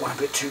did that one a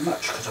bit too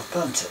much because I've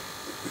burnt it.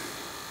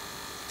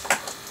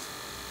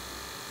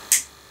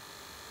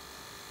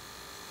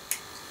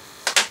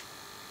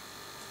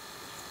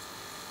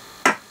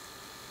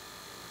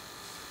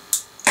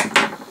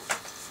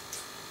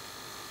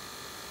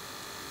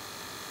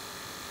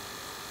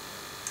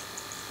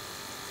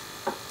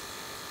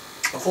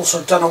 I've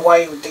also done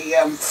away with the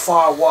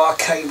firewire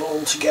cable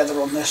altogether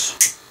on this.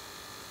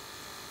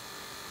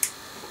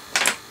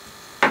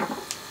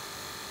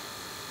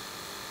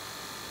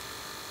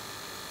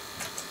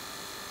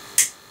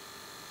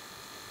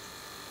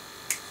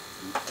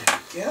 There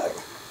we go.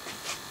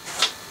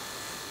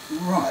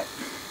 Right.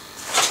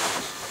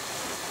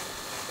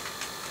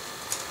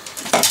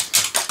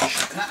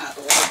 Chuck that out of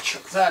the way,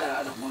 chuck that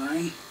out of the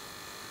way.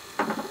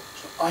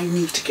 So I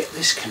need to get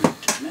this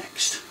connected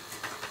next.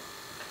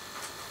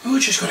 Oh,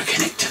 it's just got to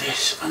connect to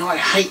this, and I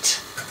hate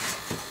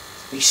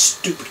these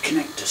stupid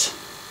connectors.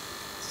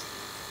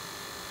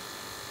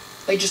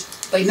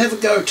 They never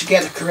go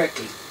together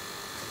correctly.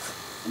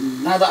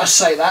 And now that I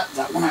say that,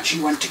 that one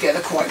actually went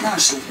together quite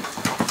nicely.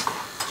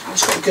 So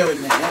it's got to go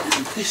in there,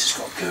 and this has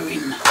got to go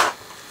in.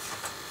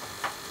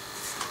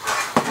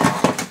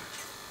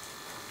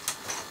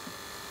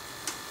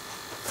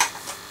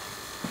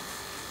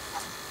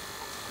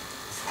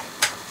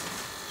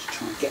 Let's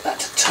try and get that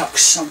to tuck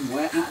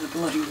somewhere out of the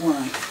bloody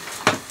way.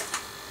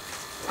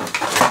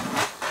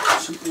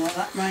 Something like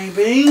that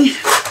maybe.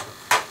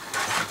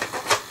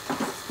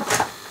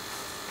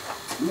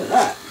 Look at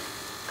that.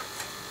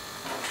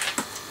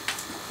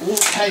 All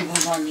the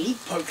cables I need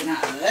poking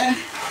out of there.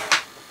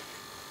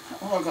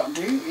 All I've got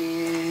to do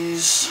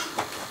is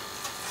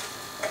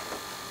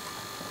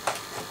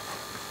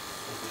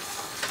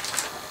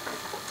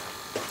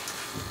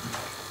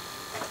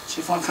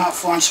see if I can't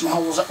find some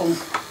holes that will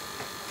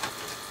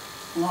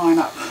line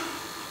up.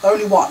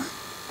 Only one.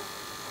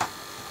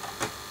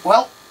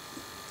 Well,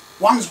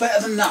 one's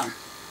better than none.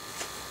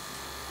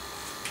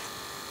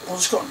 All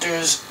I've got to do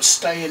is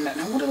stay in there.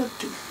 Now what did I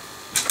do?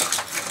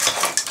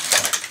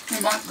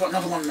 I've got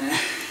another one there.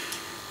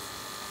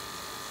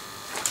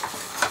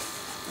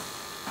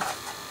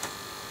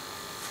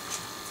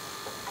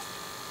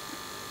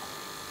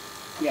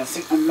 Yeah, I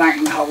think the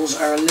mounting holes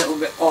are a little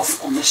bit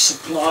off on this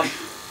supply.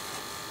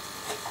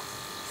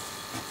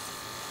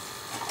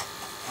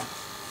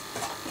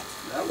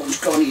 That one's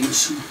gone in.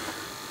 So as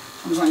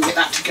long as I can get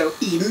that to go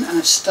in and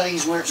it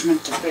stays where it's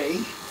meant to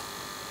be.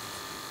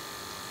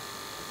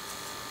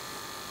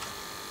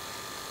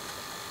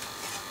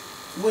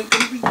 We're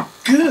going to be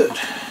good.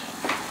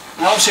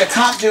 Now obviously I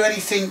can't do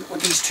anything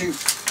with these two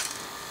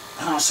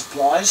power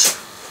supplies,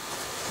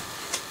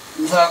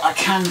 although I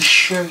can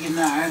show you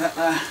now that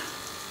they're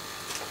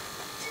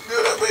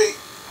going to be...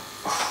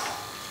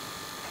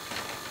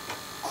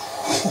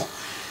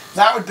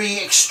 That would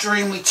be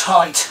extremely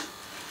tight.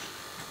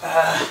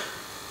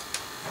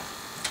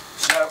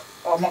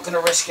 but I'm not going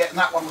to risk it, and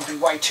that one would be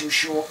way too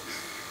short.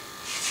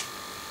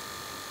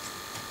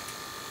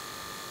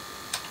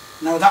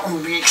 No, that one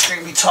would be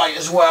extremely tight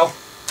as well.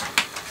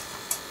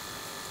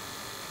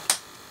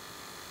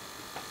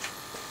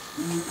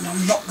 And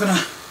I'm not going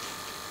to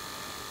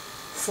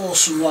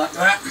force them like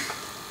that.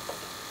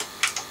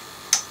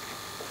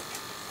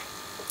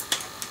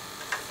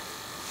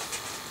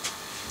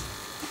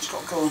 It's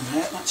got to go on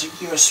there. That's a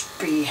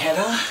USB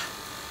header.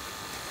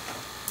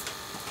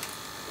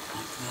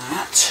 Like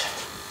that.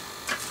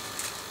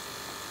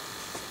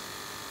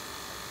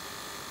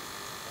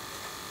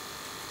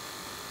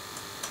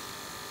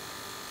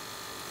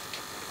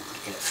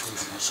 Get it through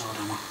from that side,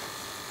 am I? I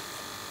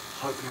was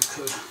hoping I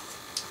could.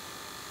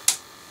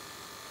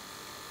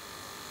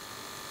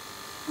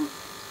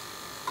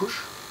 Push.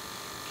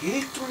 Get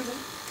it through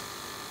there.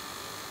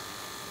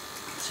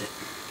 That's it.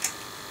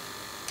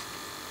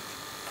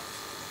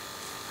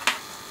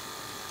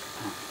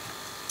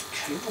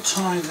 Cable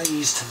tie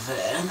these to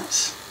there, and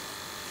that's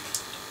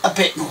a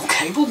bit more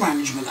cable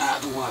management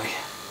out of the way.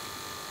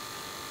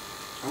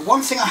 Now,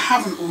 one thing I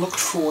haven't looked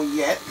for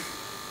yet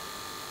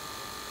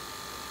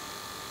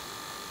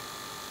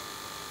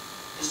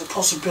is the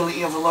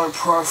possibility of a low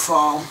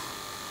profile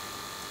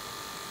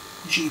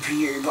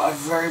GPU, but I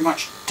very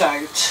much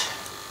doubt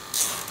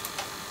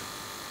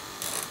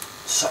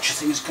such a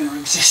thing is going to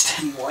exist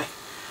anyway.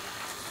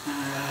 I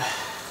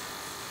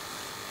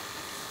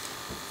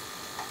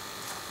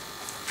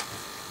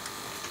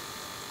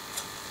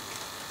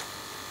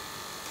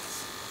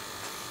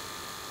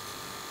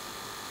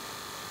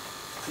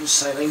was going to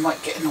say they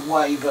might get in the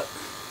way, but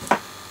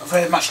I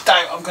very much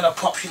doubt I'm going to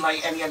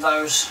populate any of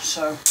those,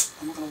 so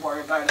I'm not going to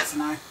worry about it for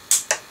now. I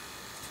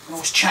can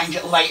always change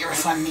it later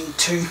if I need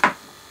to.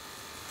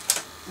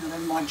 And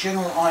then my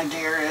general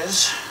idea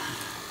is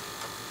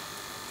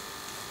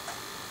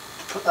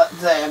to put that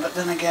there, but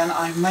then again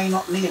I may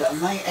not need it. I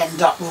may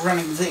end up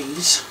running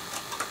these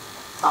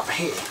up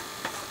here.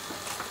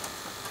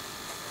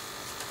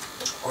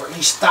 Or at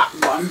least that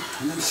one,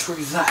 and then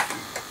through that.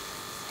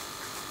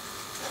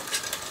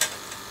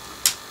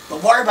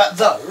 But worry about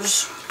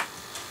those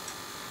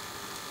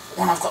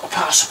when I've got the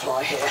power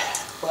supply here.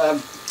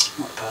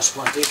 Not the power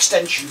supply, the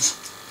extensions.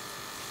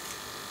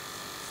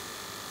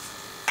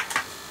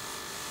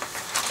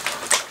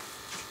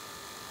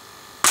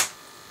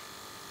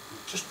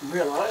 Just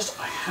realised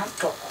I have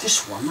got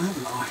this one,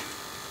 haven't I?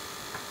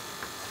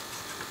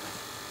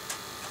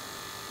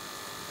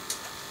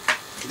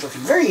 Which I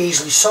can very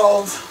easily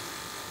solve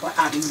by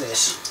adding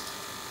this.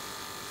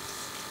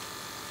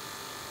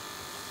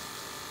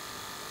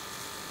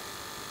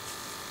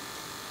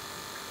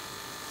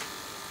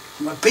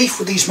 My beef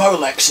with these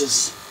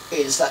Molexes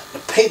is that the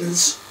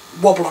pins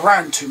wobble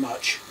around too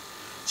much,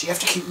 so you have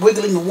to keep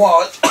wiggling the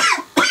wires.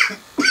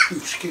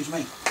 Excuse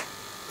me,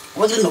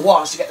 wiggling the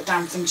wires to get the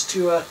damn things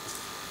to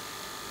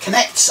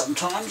connect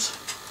sometimes.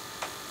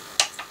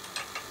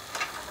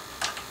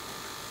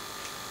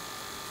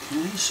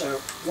 Okay, so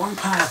one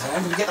power there.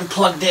 I'm going to get them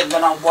plugged in,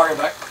 then I'll worry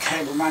about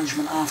cable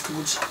management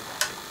afterwards.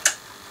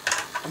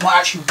 I might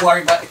actually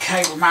worry about the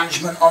cable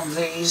management on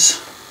these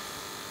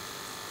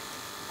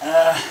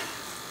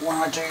when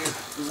I do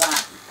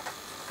that.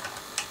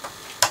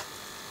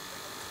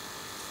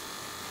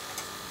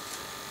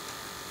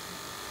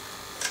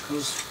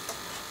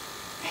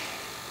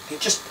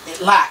 Because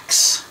it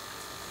lacks.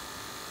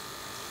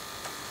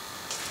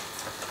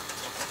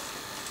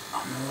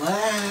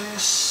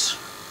 Unless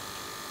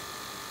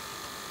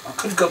I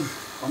could have gone,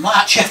 I might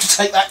actually have to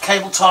take that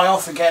cable tie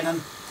off again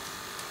and,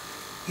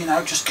 you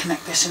know, just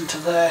connect this into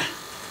there.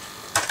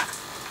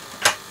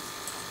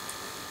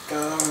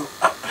 Go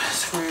up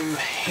through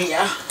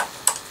here,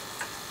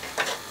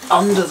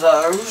 under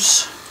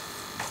those,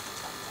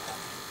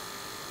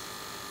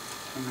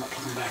 and not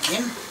plug them back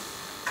in.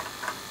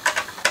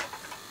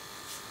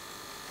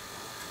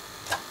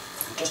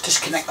 I'll just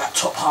disconnect that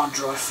top hard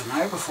drive for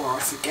now before I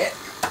forget.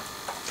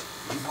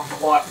 I wonder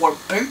why it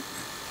won't boot.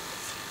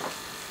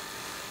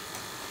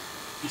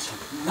 So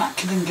that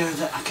can then go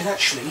there. I could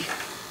actually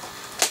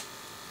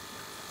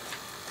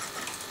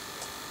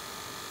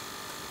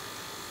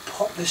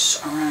pop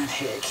this around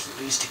here, keep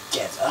these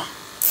together.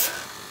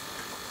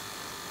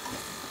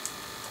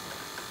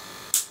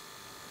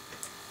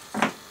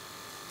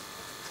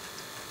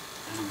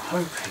 And I'm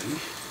hoping,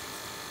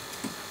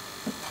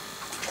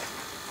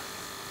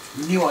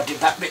 knew I did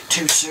that bit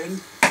too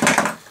soon.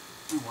 Oh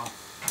well,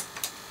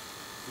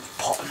 let's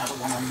pop another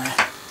one on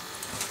there.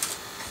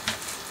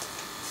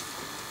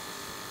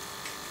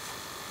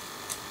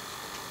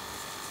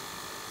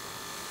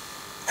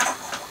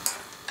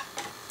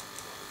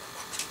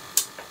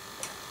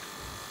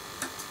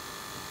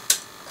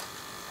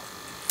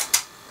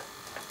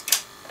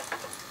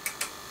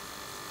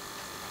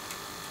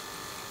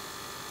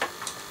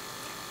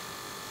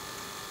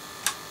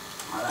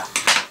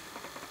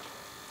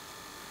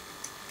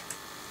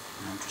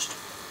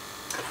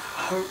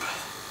 Hope.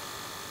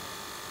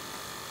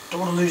 Don't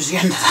want to lose the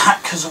end of that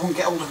because I won't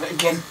get hold of it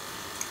again.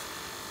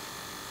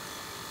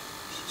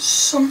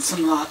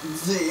 Something like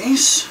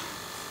this.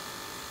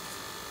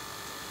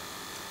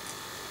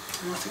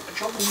 and I think the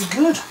job will be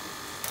good.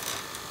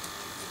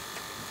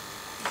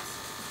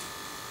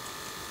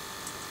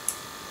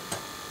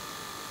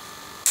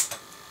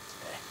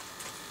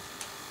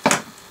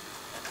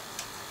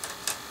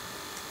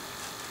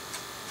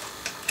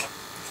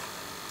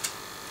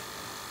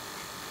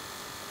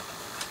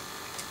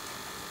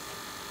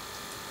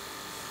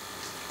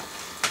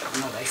 I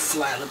know they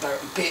flail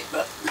about a bit,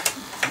 but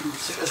I don't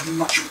think there's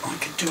much I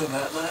could do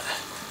about that.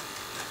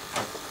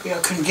 Maybe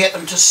I can get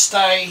them to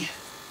stay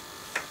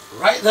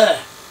right there.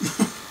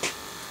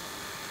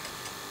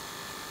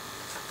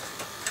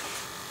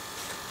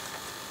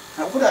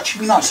 That would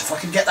actually be nice if I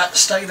could get that to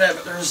stay there,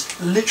 but there is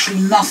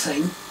literally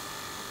nothing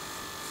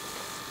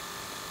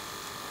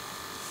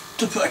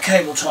to put a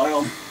cable tie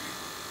on.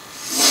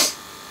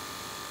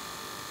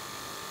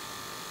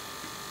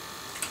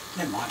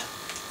 Never mind.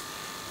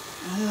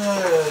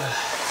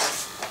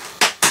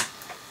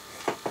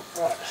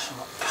 Right, so I've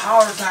got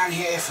power down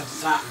here for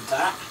that and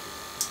that.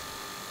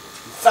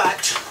 In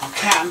fact, I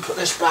can put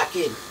this back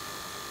in.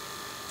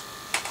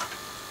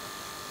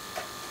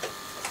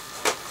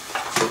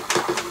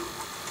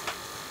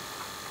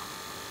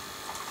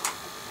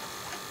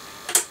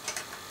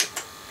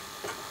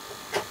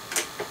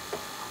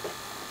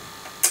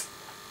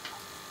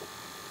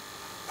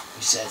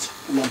 He says,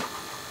 no.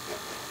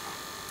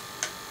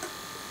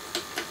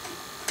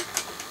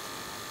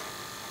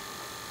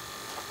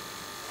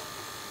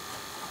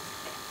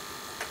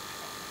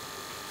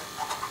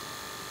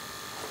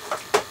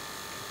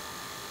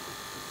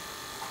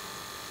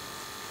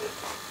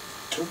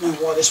 Don't know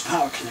why this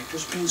power connector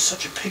has been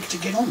such a pig to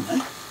get on there.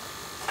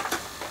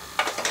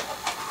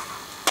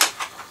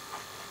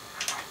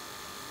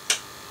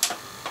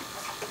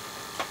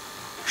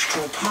 Let's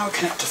try power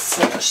connector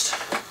first,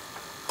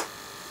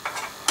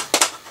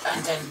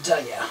 and then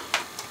there.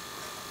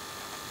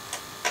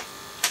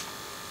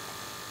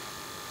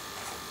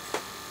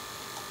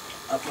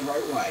 Up the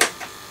right way.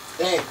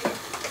 There we go.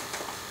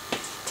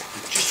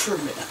 Just for a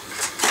minute.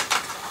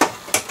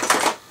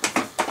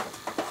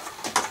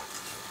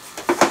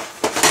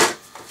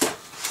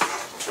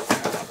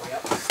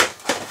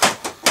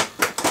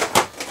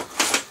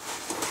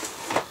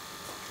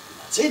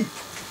 In.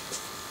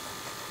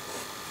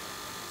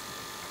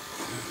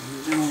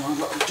 And then all I've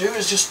got to do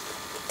is just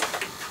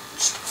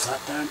stuff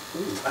that down.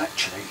 Ooh,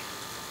 actually,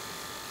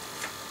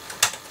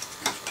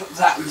 put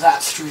that and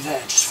that through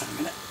there just for a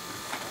minute.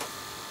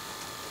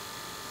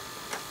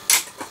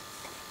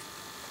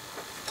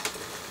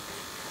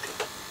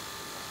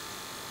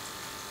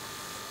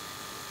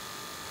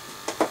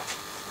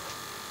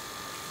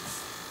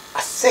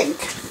 I think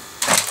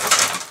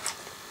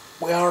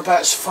we are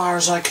about as far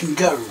as I can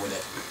go with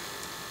it.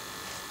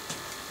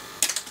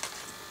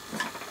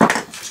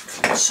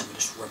 Some of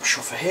this rubbish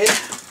off ahead.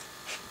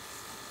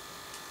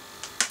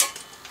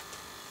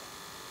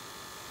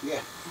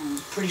 Yeah, I'm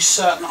pretty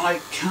certain I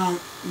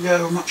can't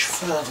go much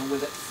further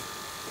with it.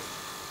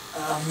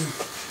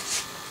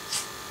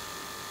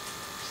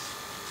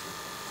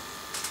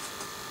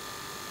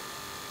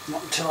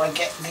 Not until I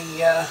get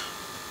the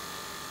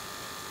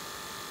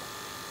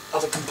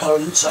other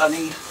components I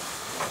need.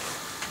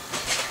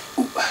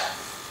 Ooh.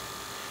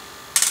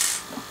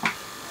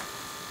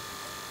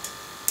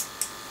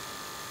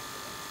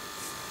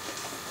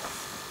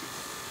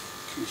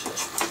 So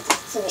there's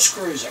 4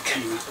 screws that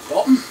came at the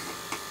bottom.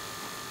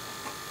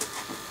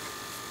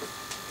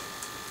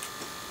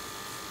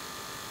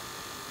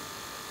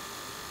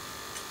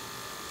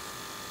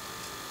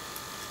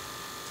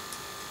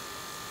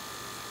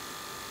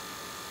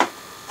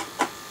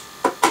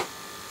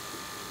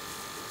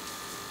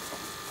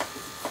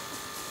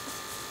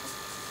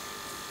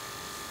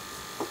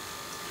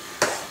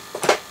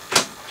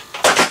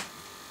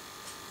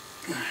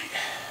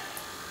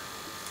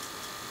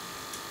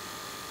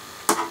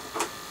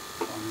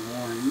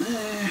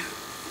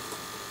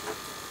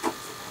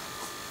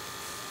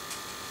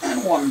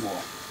 One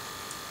more.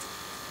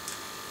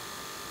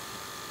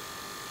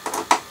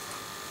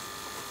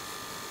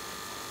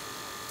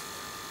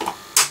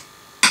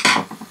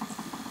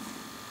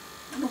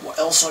 I don't know what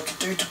else I could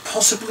do to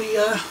possibly,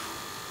 you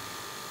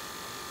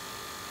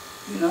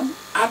know,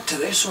 add to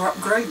this or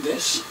upgrade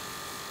this.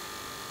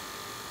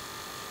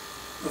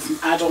 I can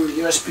add on the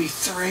USB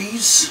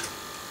 3s,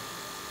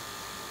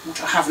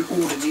 which I haven't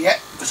ordered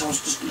yet because I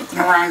was just looking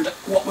around at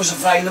what was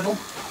available.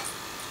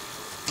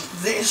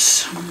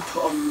 This I'm going to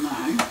put on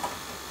now.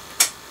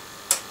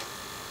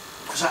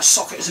 Because that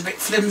socket is a bit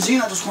flimsy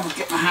and I just want to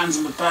get my hands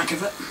on the back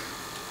of it.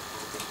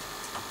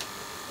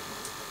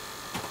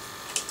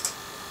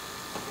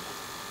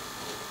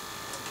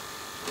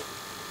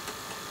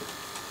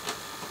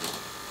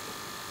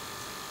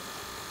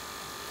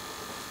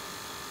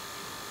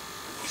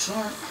 So,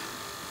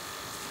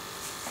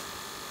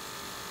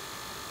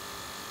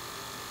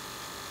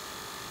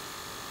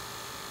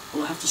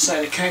 well, I have to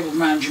say the cable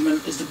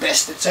management is the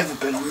best it's ever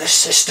been on this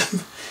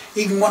system.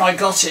 Even when I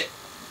got it,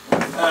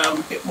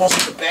 it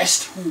wasn't the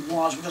best.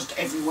 Wires were just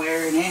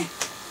everywhere in here.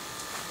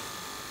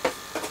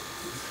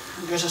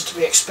 I guess that's to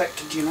be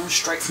expected, you know,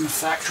 straight from the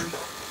factory.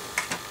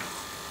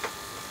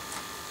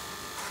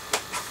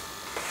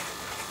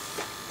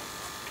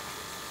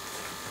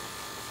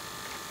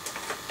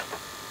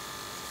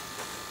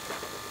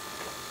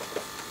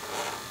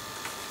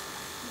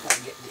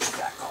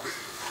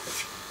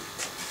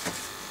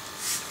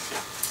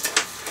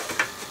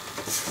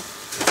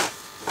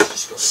 It's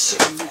just got to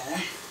sit in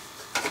there.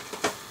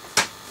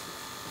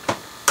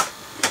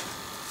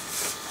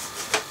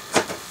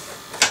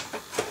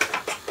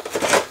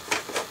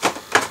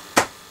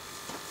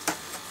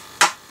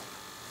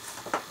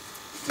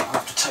 I'll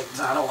have to take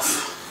that off.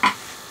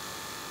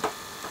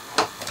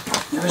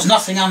 There is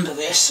nothing under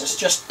this, it's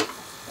just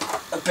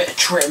a bit of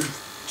trim.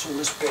 That's all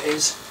this bit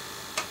is.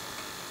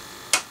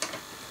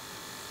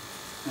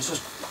 There's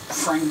just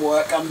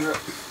framework under it.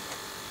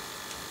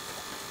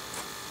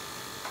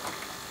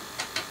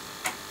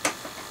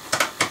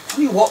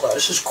 Tell you what though,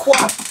 this is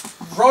quite a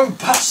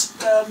robust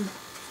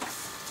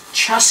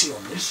chassis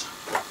on this.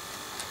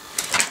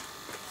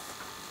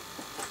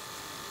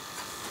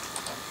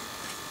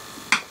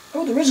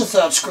 Oh, there is a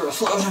third screw. I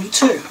thought there was only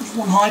two. There's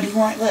one hiding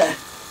right there.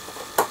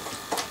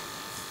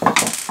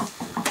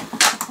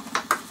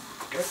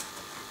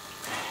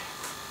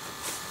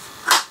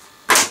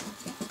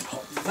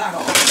 Pop that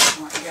off.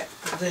 Might get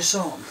this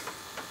on.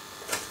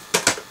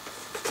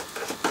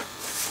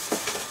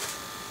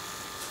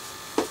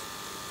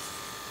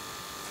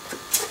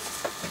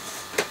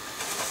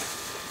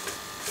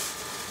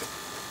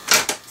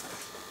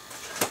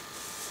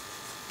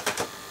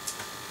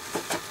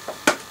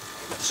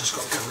 It's just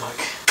got to go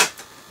like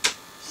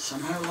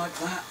somehow like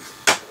that.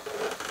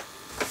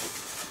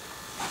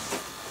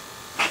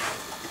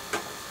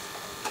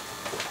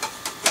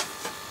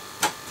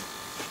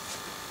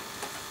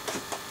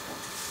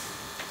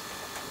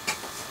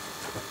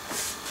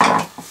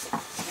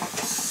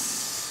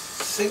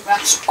 I think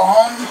that's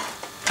on.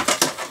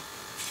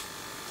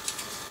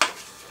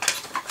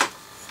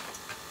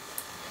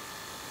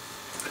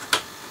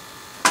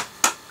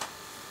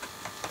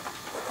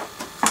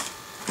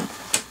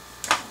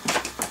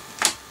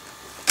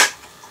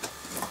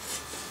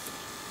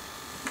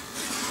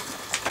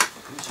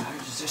 So how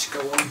does this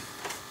go on?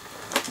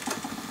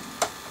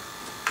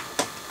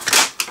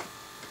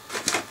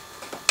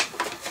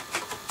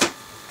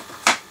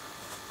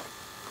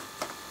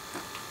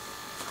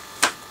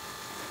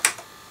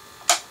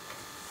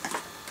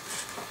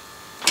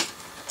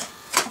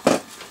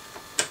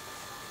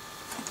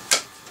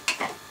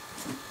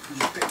 It's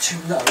a bit too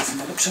low from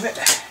the looks of it.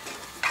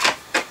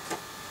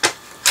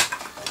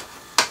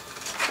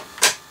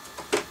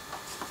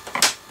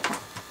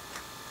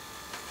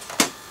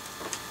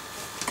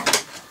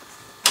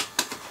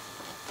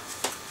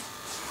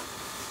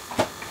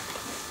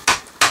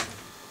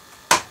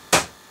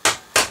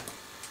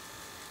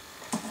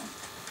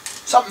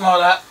 Something like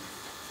that.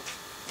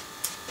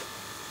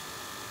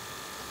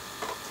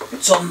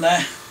 It's on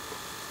there.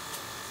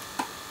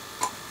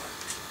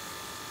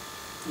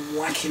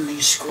 Whacking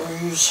these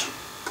screws.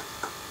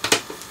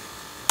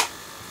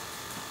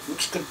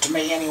 Looks good to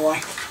me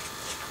anyway.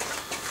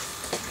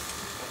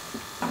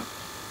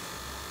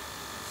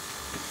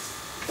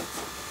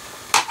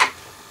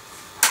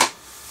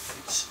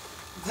 It's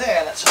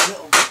there, that's a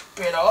little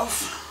bit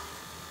off.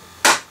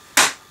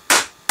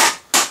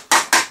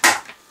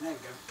 There we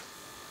go.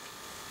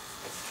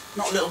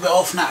 Not a little bit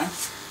off now.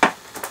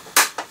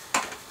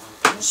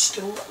 It's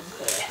still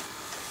there.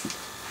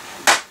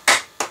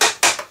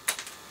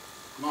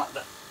 Like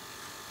that.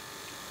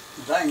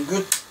 That ain't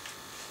good.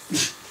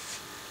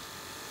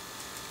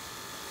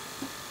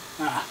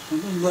 It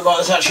doesn't look like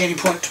there's actually any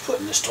point to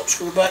putting this top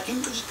screw back in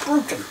because it's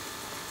broken.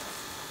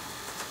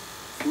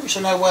 At least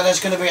I know where there's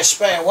going to be a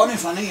spare one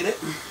if I need it.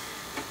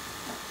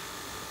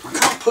 I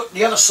can't put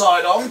the other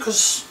side on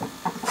because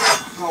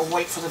I'll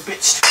wait for the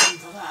bits to come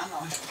for that, aren't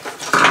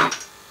I?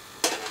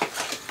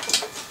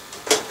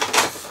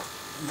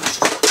 Let's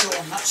just put it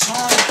on that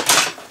side.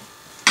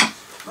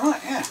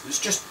 Right, yeah, it's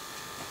just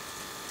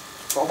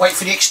got to wait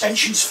for the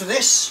extensions for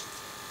this.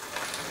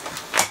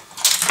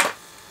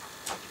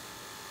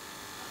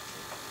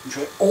 Which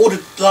I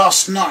ordered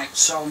last night,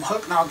 so I'm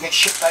hoping I'll get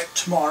shipped out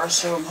tomorrow,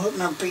 so I'm hoping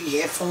I'll be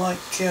here for like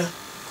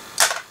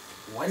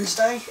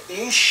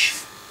Wednesday-ish.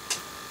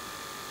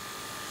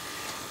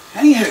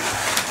 Anywho,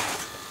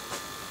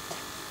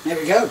 there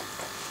we go.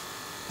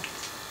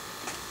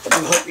 I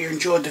do hope you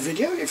enjoyed the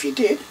video. If you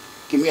did,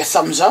 give me a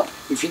thumbs up.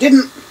 If you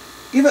didn't,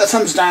 give it a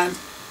thumbs down.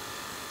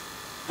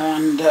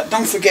 And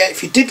don't forget,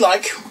 if you did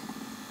like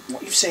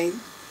what you've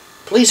seen,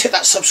 please hit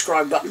that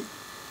subscribe button.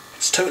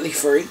 It's totally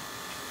free.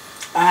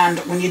 And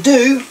when you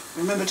do,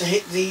 remember to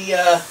hit the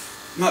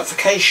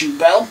notification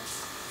bell.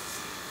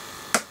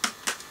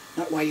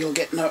 That way you'll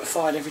get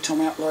notified every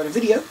time I upload a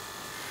video.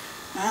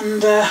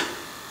 And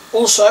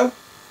also,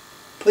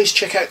 please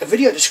check out the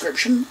video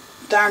description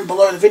down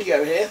below the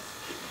video here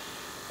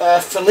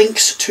for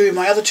links to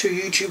my other two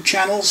YouTube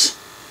channels,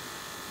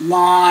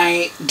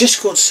 my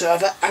Discord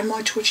server and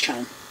my Twitch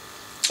channel.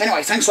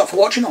 Anyway, thanks a lot for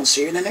watching. I'll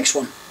see you in the next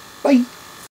one. Bye.